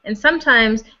time, and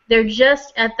sometimes they're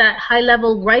just at that high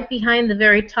level right behind the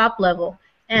very top level.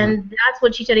 And that's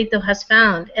what Chicharito has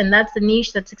found, and that's the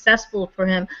niche that's successful for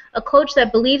him. A coach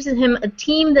that believes in him, a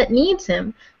team that needs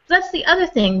him. That's the other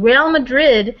thing. Real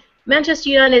Madrid, Manchester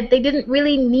United, they didn't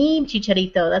really need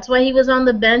Chicharito. That's why he was on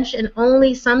the bench and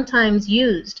only sometimes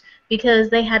used, because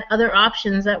they had other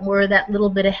options that were that little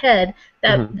bit ahead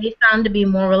that they found to be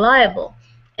more reliable.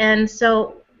 And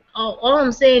so all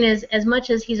I'm saying is, as much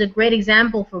as he's a great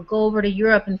example for go over to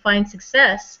Europe and find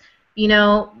success,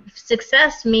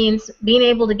 success means being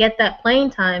able to get that playing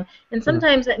time. And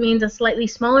sometimes that means a slightly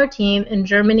smaller team in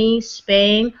Germany,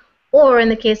 Spain, or in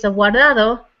the case of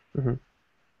Guardado, the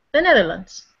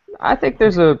Netherlands. I think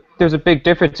there's a big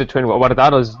difference between what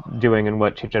Guardado's doing and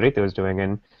what Chicharito is doing,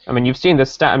 and I mean you've seen the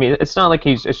stat. I mean it's not like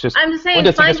it's just. I'm just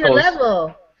saying, find your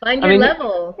level. Find your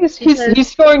level. He's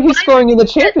scoring in the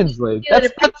Champions League. That's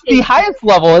the highest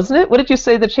level, isn't it? What did you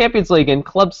say? The Champions League in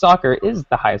club soccer is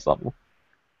the highest level.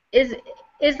 Is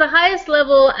the highest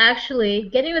level actually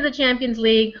getting to the Champions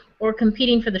League or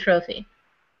competing for the trophy?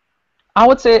 I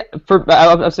would say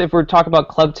if we're talking about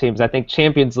club teams, I think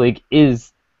Champions League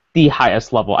is the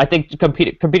highest level. I think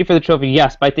competing for the trophy,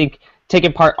 yes, but I think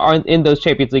taking part in those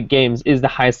Champions League games is the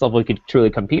highest level you could truly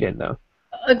compete in, though.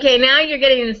 Okay, now you're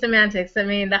getting into semantics. I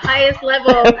mean, the highest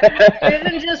level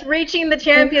isn't just reaching the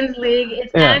Champions League,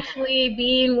 it's actually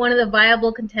being one of the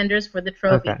viable contenders for the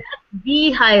trophy. Okay. That's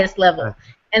the highest level.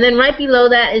 And then right below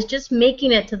that is just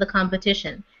making it to the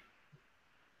competition.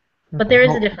 But there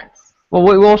is a difference. Well,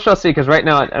 we shall see, because right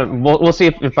now, we'll see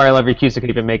if Bayer Leverkusen can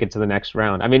even make it to the next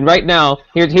round. I mean, right now,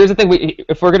 here's the thing: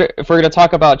 if we're gonna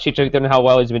talk about Chicharito and how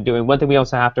well he's been doing, one thing we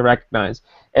also have to recognize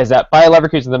is that Bayer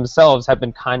Leverkusen themselves have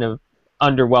been kind of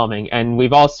underwhelming, and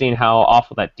we've all seen how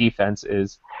awful that defense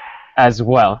is, as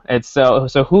well. And so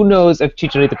who knows if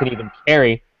Chicharito can even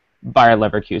carry Bayer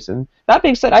Leverkusen. That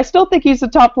being said, I still think he's a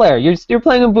top player. You're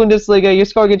playing in Bundesliga, you're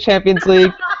scoring in Champions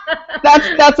League.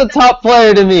 That's a top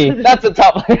player to me. That's a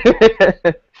top player.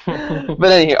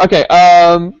 But anyway, okay.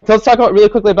 So let's talk really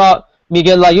quickly about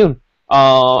Miguel Layún.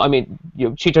 I mean,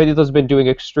 Chicharito's been doing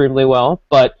extremely well,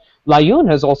 but Layún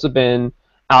has also been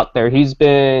out there. He's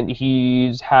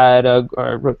had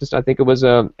I wrote this. I think it was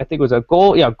a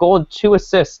goal. Yeah, goal and 2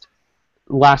 assists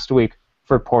last week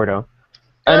for Porto.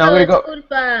 And I'm gonna go.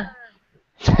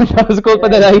 That was culpa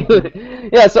de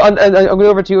Layún. Yeah. So I'm going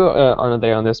over to you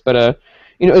on this, but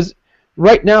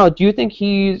right now, do you think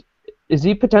is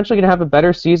he potentially going to have a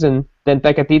better season than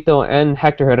Tecatito and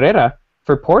Hector Herrera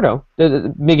for Porto?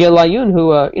 Miguel Layún,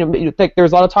 who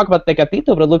there's a lot of talk about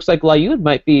Tecatito, but it looks like Layún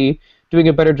might be doing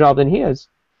a better job than he is.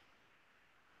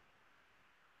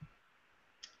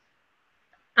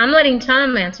 I'm letting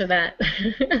Tom answer that.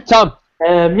 Tom.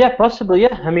 Yeah, possibly.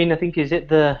 Yeah, I mean, I think he's hit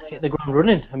the ground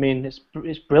running. I mean,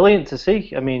 it's brilliant to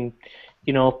see. I mean,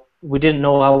 we didn't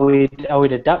know how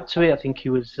he'd adapt to it. I think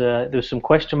there was some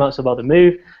question marks about the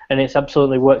move, and it's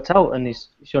absolutely worked out. And he's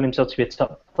shown himself to be a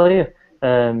top player.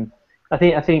 I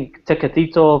think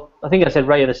Tecatito. I think I said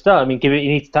right at the start. I mean, he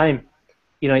needs time.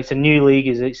 It's a new league.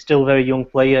 He's still a very young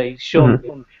player. He's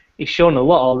shown a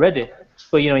lot already.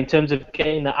 But in terms of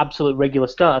getting that absolute regular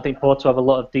start, I think Porto have a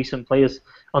lot of decent players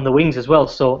on the wings as well.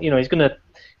 So he's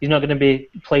not gonna be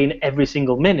playing every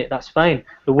single minute. That's fine.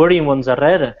 The worrying one's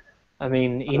Herrera. I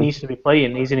mean, he needs to be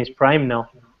playing. He's in his prime now,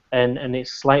 and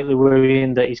it's slightly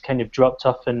worrying that he's kind of dropped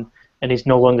off and he's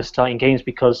no longer starting games,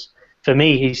 because for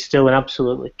me he's still an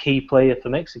absolutely key player for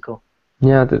Mexico.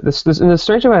 Yeah, the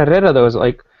strange about Herrera though is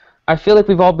I feel like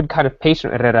we've all been kind of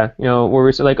patient with Herrera. Where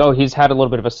we're like, oh, he's had a little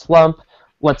bit of a slump.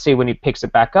 Let's see when he picks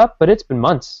it back up, but it's been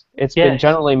months. It's been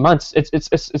generally months.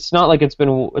 It's not like it's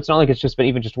just been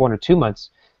even just 1 or 2 months.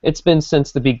 It's been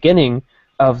since the beginning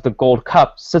of the Gold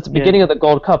Cup. Since the beginning of the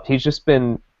Gold Cup, he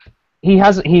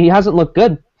hasn't looked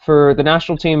good for the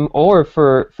national team or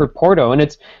for Porto,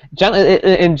 and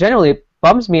generally it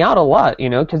bums me out a lot,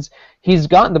 because he's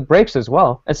gotten the breaks as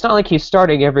well. It's not like he's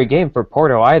starting every game for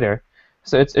Porto either.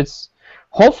 So it's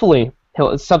hopefully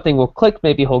something will click.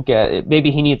 Maybe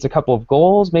he needs a couple of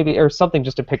goals, or something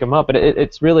just to pick him up. But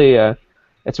it's really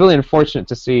unfortunate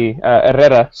to see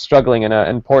Herrera struggling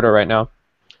in Porto right now.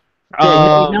 He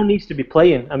now needs to be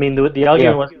playing. I mean, the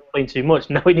argument wasn't playing too much.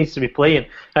 Now he needs to be playing.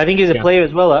 I think he's a player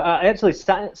as well. I actually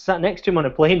sat next to him on a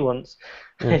plane once,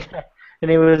 and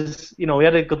he was, we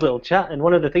had a good little chat. And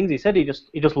one of the things he said, he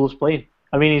just loves playing.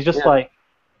 I mean, he's just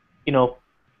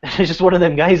he's just one of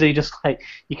them guys that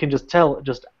you can just tell,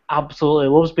 just absolutely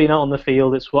loves being out on the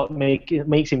field. It's what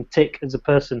makes him tick as a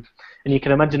person. And you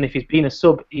can imagine if he's been a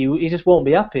sub, he just won't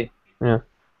be happy.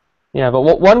 Yeah, but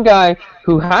one guy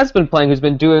who has been playing, who's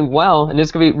been doing well, and this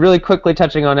is going to be really quickly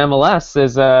touching on MLS,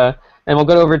 is, and we'll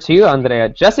go over to you, Andrea,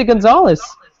 Jesse Gonzalez.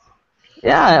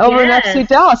 Yeah, over in FC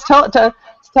Dallas. Tell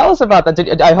us about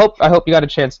that. I hope you got a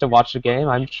chance to watch the game.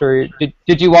 I'm sure.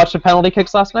 Did you watch the penalty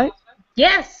kicks last night?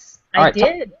 Yes, I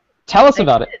did. Tell us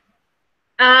about it.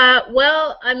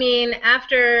 Well, I mean,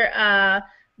 after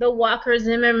the Walker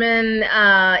Zimmerman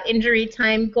injury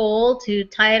time goal to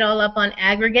tie it all up on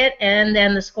aggregate, and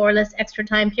then the scoreless extra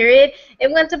time period, it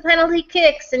went to penalty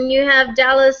kicks, and you have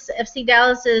FC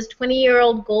Dallas's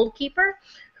 20-year-old goalkeeper,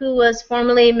 who was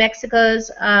formerly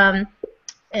Mexico's, and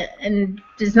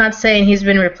is not saying he's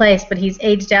been replaced, but he's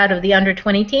aged out of the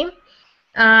under-20 team.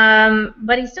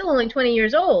 But he's still only 20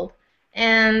 years old.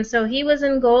 And so he was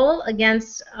in goal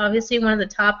against obviously one of the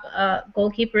top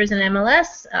goalkeepers in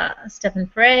MLS, Stephen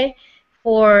Frey,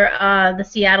 for the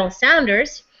Seattle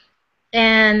Sounders.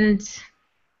 And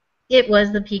it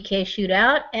was the PK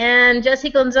shootout, and Jesse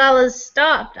Gonzalez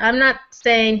stopped. I'm not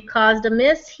saying caused a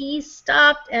miss. He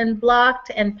stopped and blocked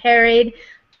and parried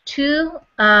 2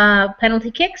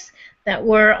 penalty kicks that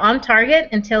were on target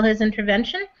until his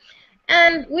intervention.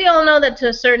 And we all know that to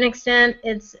a certain extent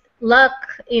it's luck,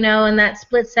 in that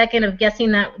split second of guessing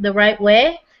that the right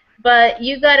way. But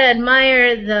you got to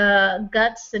admire the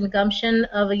guts and gumption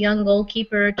of a young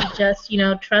goalkeeper to just,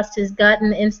 trust his gut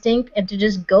and instinct and to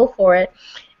just go for it.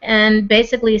 And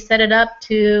basically set it up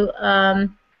to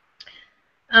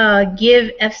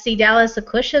give FC Dallas a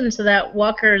cushion so that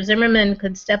Walker Zimmerman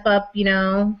could step up,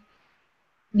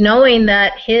 knowing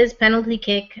that his penalty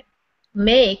kick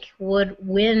make would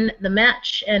win the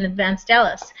match and advance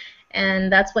Dallas.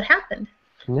 And that's what happened.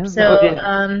 Yeah. So,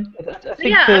 I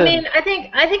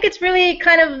think it's really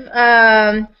kind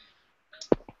of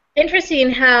interesting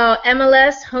how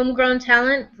MLS homegrown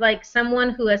talent, like someone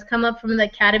who has come up from the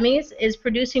academies, is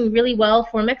producing really well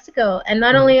for Mexico, and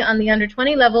not only on the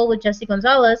under-20 level with Jesse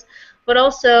Gonzalez, but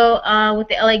also with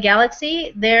the LA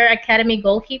Galaxy. Their academy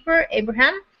goalkeeper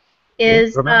Abraham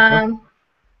was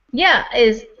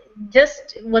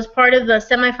part of the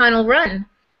semifinal run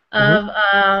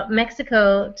of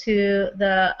Mexico to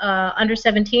the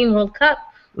under-17 World Cup,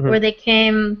 where they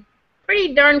came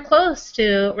pretty darn close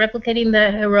to replicating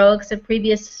the heroics of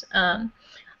previous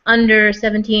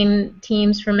under-17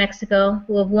 teams from Mexico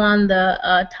who have won the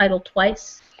title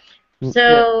twice.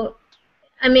 So,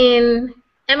 I mean,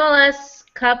 MLS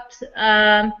Cups,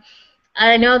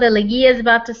 I know the Liguilla is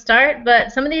about to start,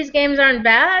 but some of these games aren't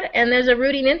bad, and there's a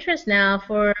rooting interest now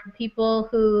for people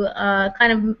who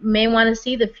kind of may want to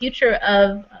see the future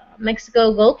of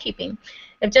Mexico goalkeeping.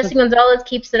 If Jesse Gonzalez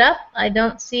keeps it up, I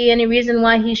don't see any reason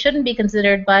why he shouldn't be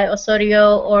considered by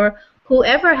Osorio or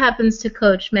whoever happens to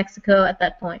coach Mexico at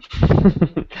that point.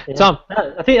 Tom?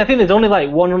 I think there's only like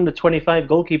 125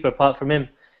 goalkeeper apart from him,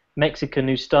 Mexican,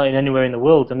 who's starting anywhere in the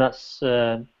world, and that's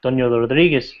Doño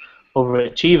Rodriguez over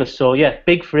at Chivas. So yeah,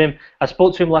 big for him. I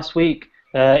spoke to him last week.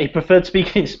 He preferred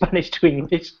speaking in Spanish to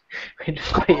English, which was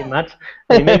quite mad.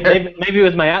 Maybe it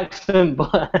was my accent,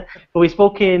 but we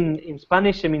spoke in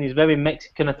Spanish. I mean, he's very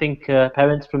Mexican. I think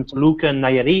parents from Toluca and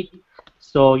Nayarit.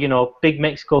 So, big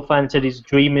Mexico fan, said his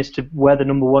dream is to wear the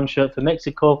 #1 shirt for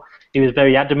Mexico. He was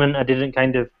very adamant. I didn't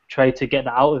kind of try to get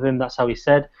that out of him. That's how he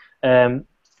said.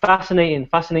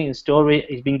 Fascinating story.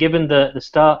 He's been given the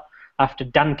start after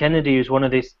Dan Kennedy, who's one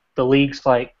of the league's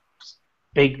like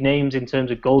big names in terms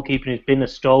of goalkeeping. He's been a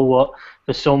stalwart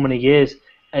for so many years,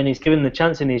 and he's given the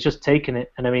chance and he's just taken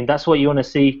it. And I mean, that's what you want to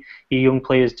see your young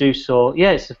players do. So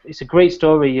yeah, it's a great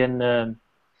story, and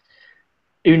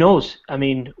who knows? I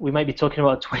mean, we might be talking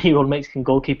about a 20-year-old Mexican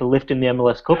goalkeeper lifting the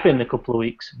MLS Cup in a couple of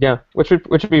weeks. Yeah, which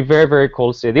would be very, very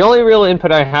cool to see. The only real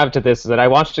input I have to this is that I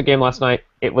watched a game last night.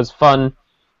 It was fun.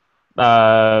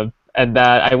 And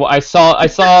that I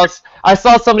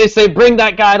saw somebody say, "Bring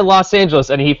that guy to Los Angeles,"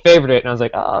 and he favored it, and I was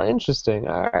like, "Oh, interesting.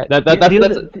 All right." That's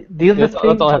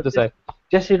all I have to say.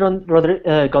 Jesse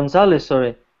Gonzalez,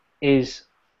 is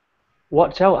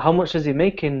watch out. How much does he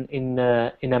make in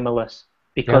MLS?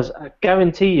 Because I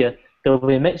guarantee you, there will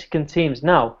be Mexican teams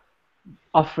now,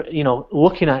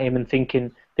 looking at him and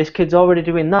thinking, "This kid's already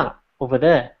doing that over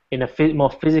there in a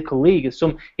more physical league."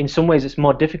 In some ways, it's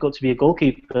more difficult to be a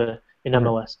goalkeeper in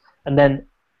MLS. And then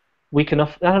I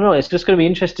don't know, it's just going to be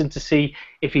interesting to see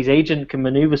if his agent can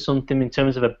maneuver something in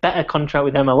terms of a better contract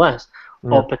with MLS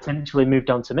or potentially move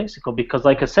down to Mexico. Because,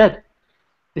 like I said,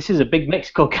 this is a big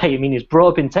Mexico guy. I mean, he's brought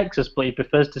up in Texas, but he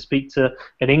prefers to speak to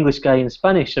an English guy in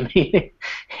Spanish. I mean,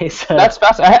 it's... That's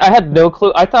fast. I had no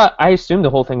clue. I assumed the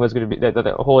whole thing was going to be,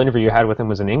 the whole interview you had with him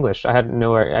was in English. I had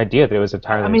no idea that it was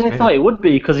entirely in Spanish. I thought it would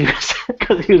be because he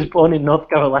was born in North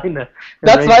Carolina.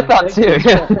 That's what I thought too.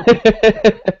 Yeah.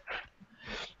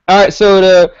 All right,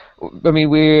 so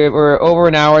we're over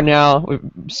an hour now. We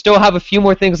still have a few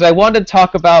more things I wanted to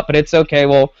talk about, but it's okay.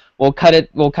 We'll cut it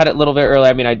a little bit early.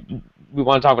 I mean, we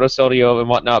want to talk about Osorio and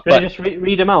whatnot. But just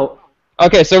read them out.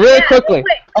 Okay, so really quickly.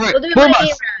 All right, we'll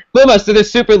Pumas to the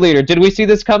super leader. Did we see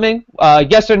this coming?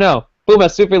 Yes or no?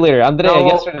 Pumas super leader. Andrea,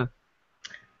 yes or no?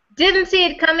 Didn't see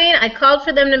it coming. I called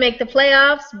for them to make the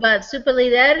playoffs, but super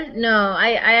leader, no.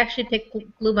 I actually picked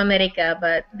Club America,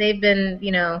 but they've been,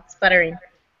 sputtering.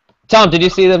 Tom, did you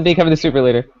see them becoming the super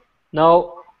leader?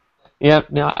 No.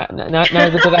 Yep, no,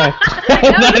 neither did I.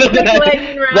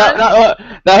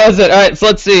 That was it. All right, so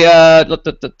let's see.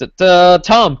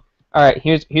 Tom, all right,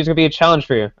 here's going to be a challenge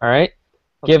for you, all right?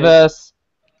 Okay. Give us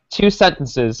 2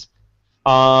 sentences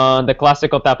on the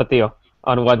Clásico Tapatio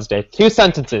on Wednesday? 2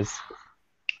 sentences.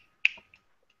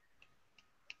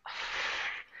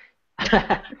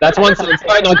 That's 1 sentence.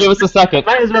 Fine, I'll give us a second.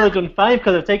 Might as well have done 5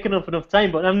 because I've taken up enough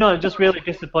time. But I'm not. I'm just really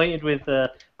disappointed with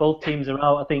both teams are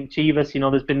out. I think Chivas,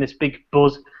 there's been this big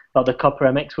buzz about the Copa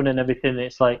MX win and everything.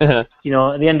 It's like, at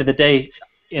the end of the day,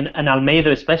 and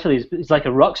Almeida especially, is like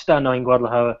a rock star now in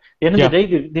Guadalajara. At the end of the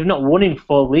day, they've not won in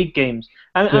 4 league games.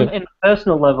 I'm in a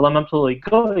personal level, I'm absolutely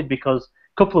gutted because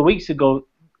a couple of weeks ago,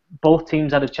 both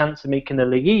teams had a chance of making the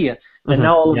Liguilla, and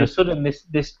now all of a sudden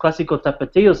this Clásico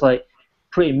Tapatio is like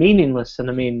pretty meaningless. And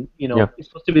I mean, it's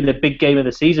supposed to be the big game of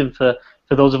the season for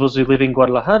those of us who live in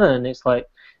Guadalajara, and it's like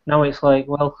now it's like,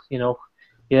 well,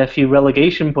 a few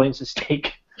relegation points at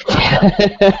stake.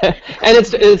 And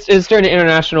it's during an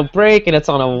international break, and it's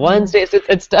on a Wednesday.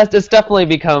 It's definitely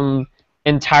become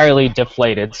entirely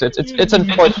deflated. So it's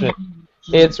unfortunate.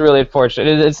 It's really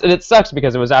unfortunate. It sucks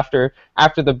because it was after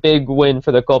the big win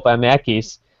for the Copa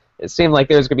MX. It seemed like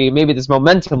there was going to be maybe this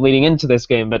momentum leading into this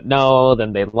game, but no.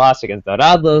 Then they lost against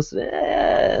Dorados.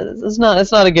 It's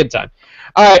not a good time.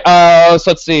 All right. So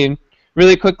let's see.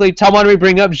 Really quickly, Tom, why don't we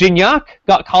bring up Gignac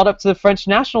got called up to the French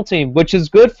national team, which is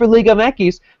good for Liga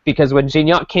MX because when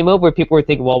Gignac came over, people were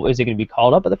thinking, well, is he going to be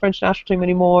called up at the French national team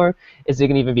anymore? Is he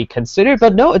going to even be considered?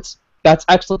 But no, that's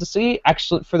excellent to see,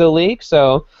 excellent for the league.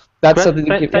 So that's something.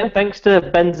 Thanks to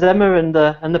Benzema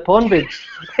and the porn bids.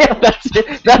 That's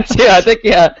it. I think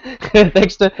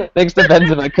thanks to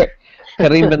Benzema,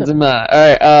 Karim Benzema. All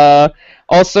right.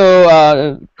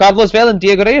 Also, Carlos Vela and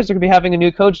Diego Reyes are going to be having a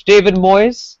new coach, David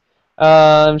Moyes.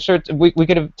 I'm sure we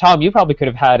could have, Tom, you probably could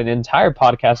have had an entire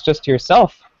podcast just to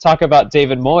yourself talk about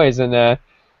David Moyes and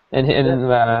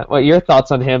what your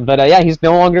thoughts on him. But he's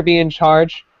no longer being in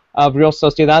charge of Real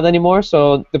Sociedad anymore,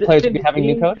 so the players will be having a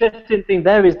new coach. The interesting thing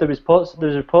there is there's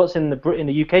reports in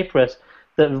the UK press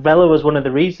that Vela was one of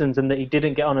the reasons, and that he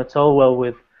didn't get on at all well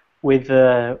with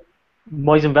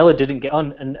Moyes, and Vela didn't get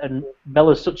on, and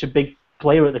Vela's such a big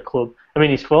player at the club. I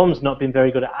mean, his form's not been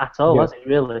very good at all, has it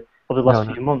really? Over the last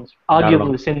few months,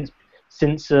 arguably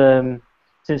since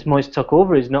Moyes took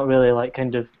over, he's not really like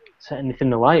kind of set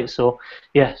anything alight. So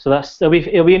so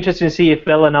it'll be interesting to see if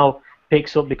Vela now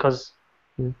picks up because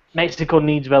Mexico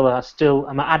needs Vela.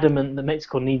 I'm adamant that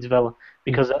Mexico needs Vela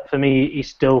because for me he's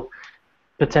still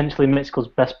potentially Mexico's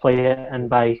best player and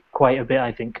by quite a bit,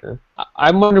 I think.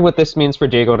 I'm wondering what this means for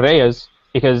Diego Reyes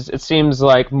because it seems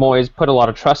like Moyes put a lot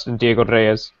of trust in Diego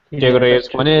Reyes. Diego Reyes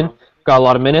went in, got a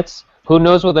lot of minutes. Who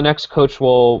knows what the next coach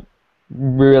will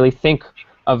really think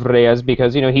of Reyes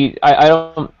because Reyes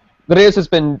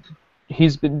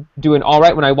he's been doing all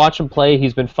right when I watch him play.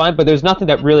 He's been fine, but there's nothing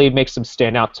that really makes him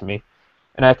stand out to me.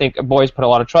 And I think Boys put a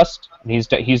lot of trust. And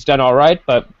he's done all right,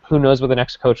 but who knows what the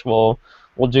next coach will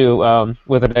do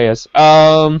with Reyes.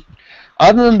 Other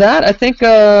than that, I think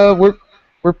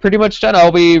we're pretty much done.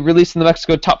 I'll be releasing the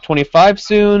Mexico Top 25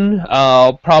 soon.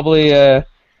 I'll probably.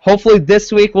 Hopefully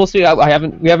this week we'll see. We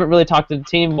haven't really talked to the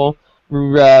team.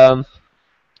 We're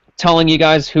telling you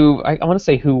guys who I want to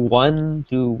say who won,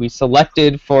 who we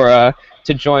selected for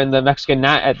to join the Mexican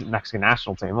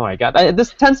national team. Oh my God,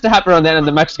 this tends to happen on the end of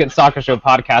the Mexican Soccer Show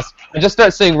podcast. I just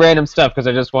start saying random stuff because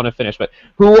I just want to finish. But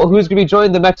who's going to be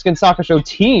joining the Mexican Soccer Show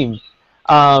team?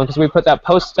 Because we put that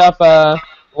post up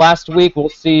last week. We'll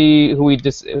see who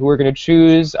we're going to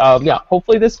choose.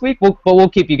 Hopefully this week. We'll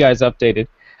keep you guys updated.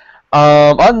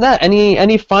 Other than that,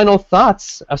 any final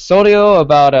thoughts, Osorio,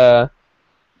 about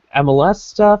MLS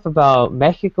stuff, about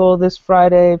Mexico this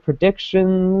Friday,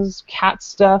 predictions, cat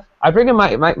stuff? I bring in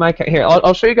my cat here.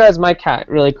 I'll show you guys my cat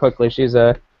really quickly. She's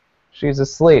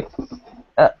asleep.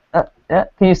 Can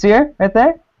you see her right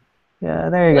there? Yeah,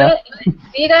 there you go.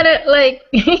 You gotta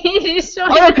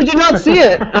could you not see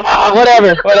it?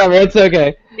 Whatever, it's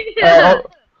okay.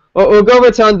 We'll go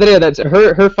over to Andrea. That's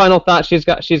her final thought. She's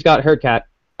got her cat.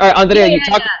 All right, Andrea, you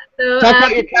talk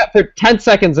about your cat for 10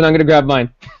 seconds, and I'm going to grab mine.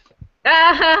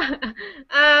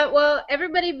 Well,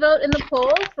 everybody vote in the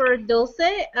poll for Dulce.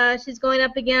 She's going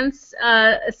up against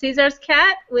Cesar's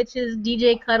cat, which is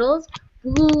DJ Cuddles.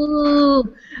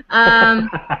 Ooh.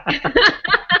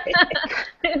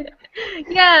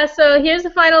 Yeah, so here's the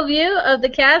final view of the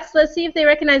cats. Let's see if they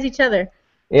recognize each other.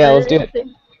 Yeah, let's do it.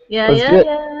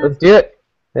 Let's do it.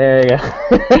 There you go.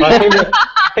 I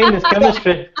think there's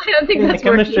chemistry. I don't think that's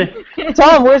chemistry.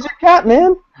 Tom, where's your cat,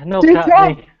 man? No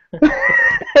cat.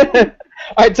 All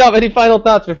right, Tom, any final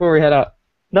thoughts before we head out?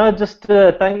 No, just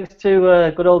thanks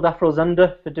to good old Afro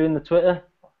Zander for doing the Twitter.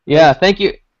 Yeah, thank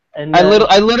you. And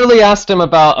I literally asked him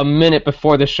about a minute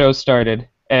before the show started,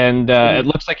 and it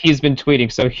looks like he's been tweeting.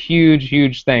 So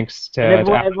huge thanks to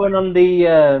everyone on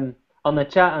the on the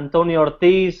chat. Antonio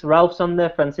Ortiz, Ralph's on there,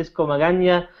 Francisco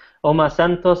Magaña, Omar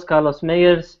Santos, Carlos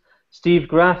Meyers, Steve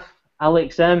Graff,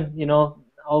 Alex M.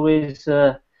 Always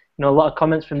a lot of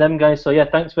comments from them guys. So yeah,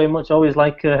 thanks very much. Always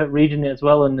like reading it as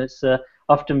well, and it's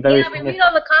often very. Yeah, we read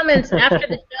all the comments after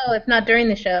the show, if not during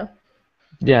the show.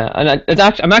 Yeah, and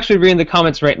I'm actually reading the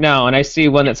comments right now, and I see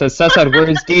one that says, "Cesar, where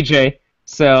is DJ?"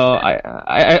 So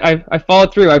I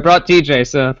followed through. I brought DJ.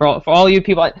 So for all you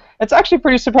people, it's actually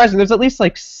pretty surprising. There's at least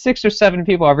like 6 or 7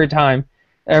 people every time.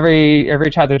 Every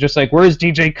chat, they're just like, "Where's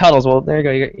DJ Cuddles?" Well, there you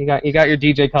go. You got your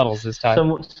DJ Cuddles this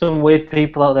time. Some weird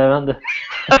people out there, aren't there?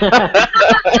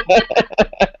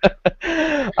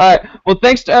 All right. Well,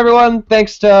 thanks to everyone.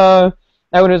 Thanks to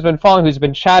everyone who's been following, who's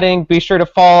been chatting. Be sure to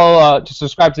follow, to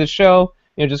subscribe to the show.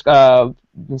 Just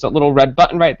there's a little red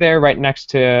button right there, right next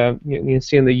to you can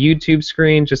see on the YouTube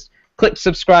screen. Just click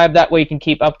subscribe. That way you can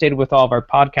keep updated with all of our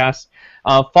podcasts.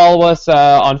 Follow us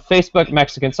on Facebook,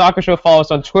 Mexican Soccer Show. Follow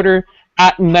us on Twitter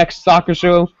 @Mex Soccer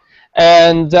Show.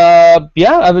 And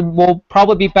we'll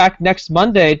probably be back next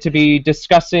Monday to be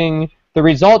discussing the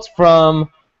results from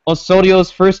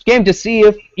Osorio's first game to see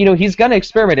if he's going to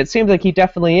experiment. It seems like he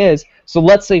definitely is. So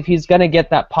let's see if he's going to get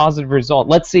that positive result.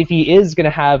 Let's see if he is going to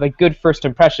have a good first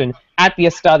impression at the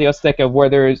Estadio Azteca, where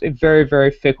there is a very,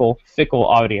 very fickle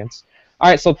audience. All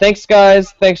right, so thanks,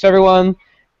 guys. Thanks, everyone.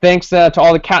 Thanks to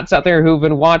all the cats out there who've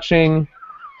been watching.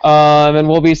 And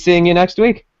we'll be seeing you next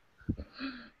week.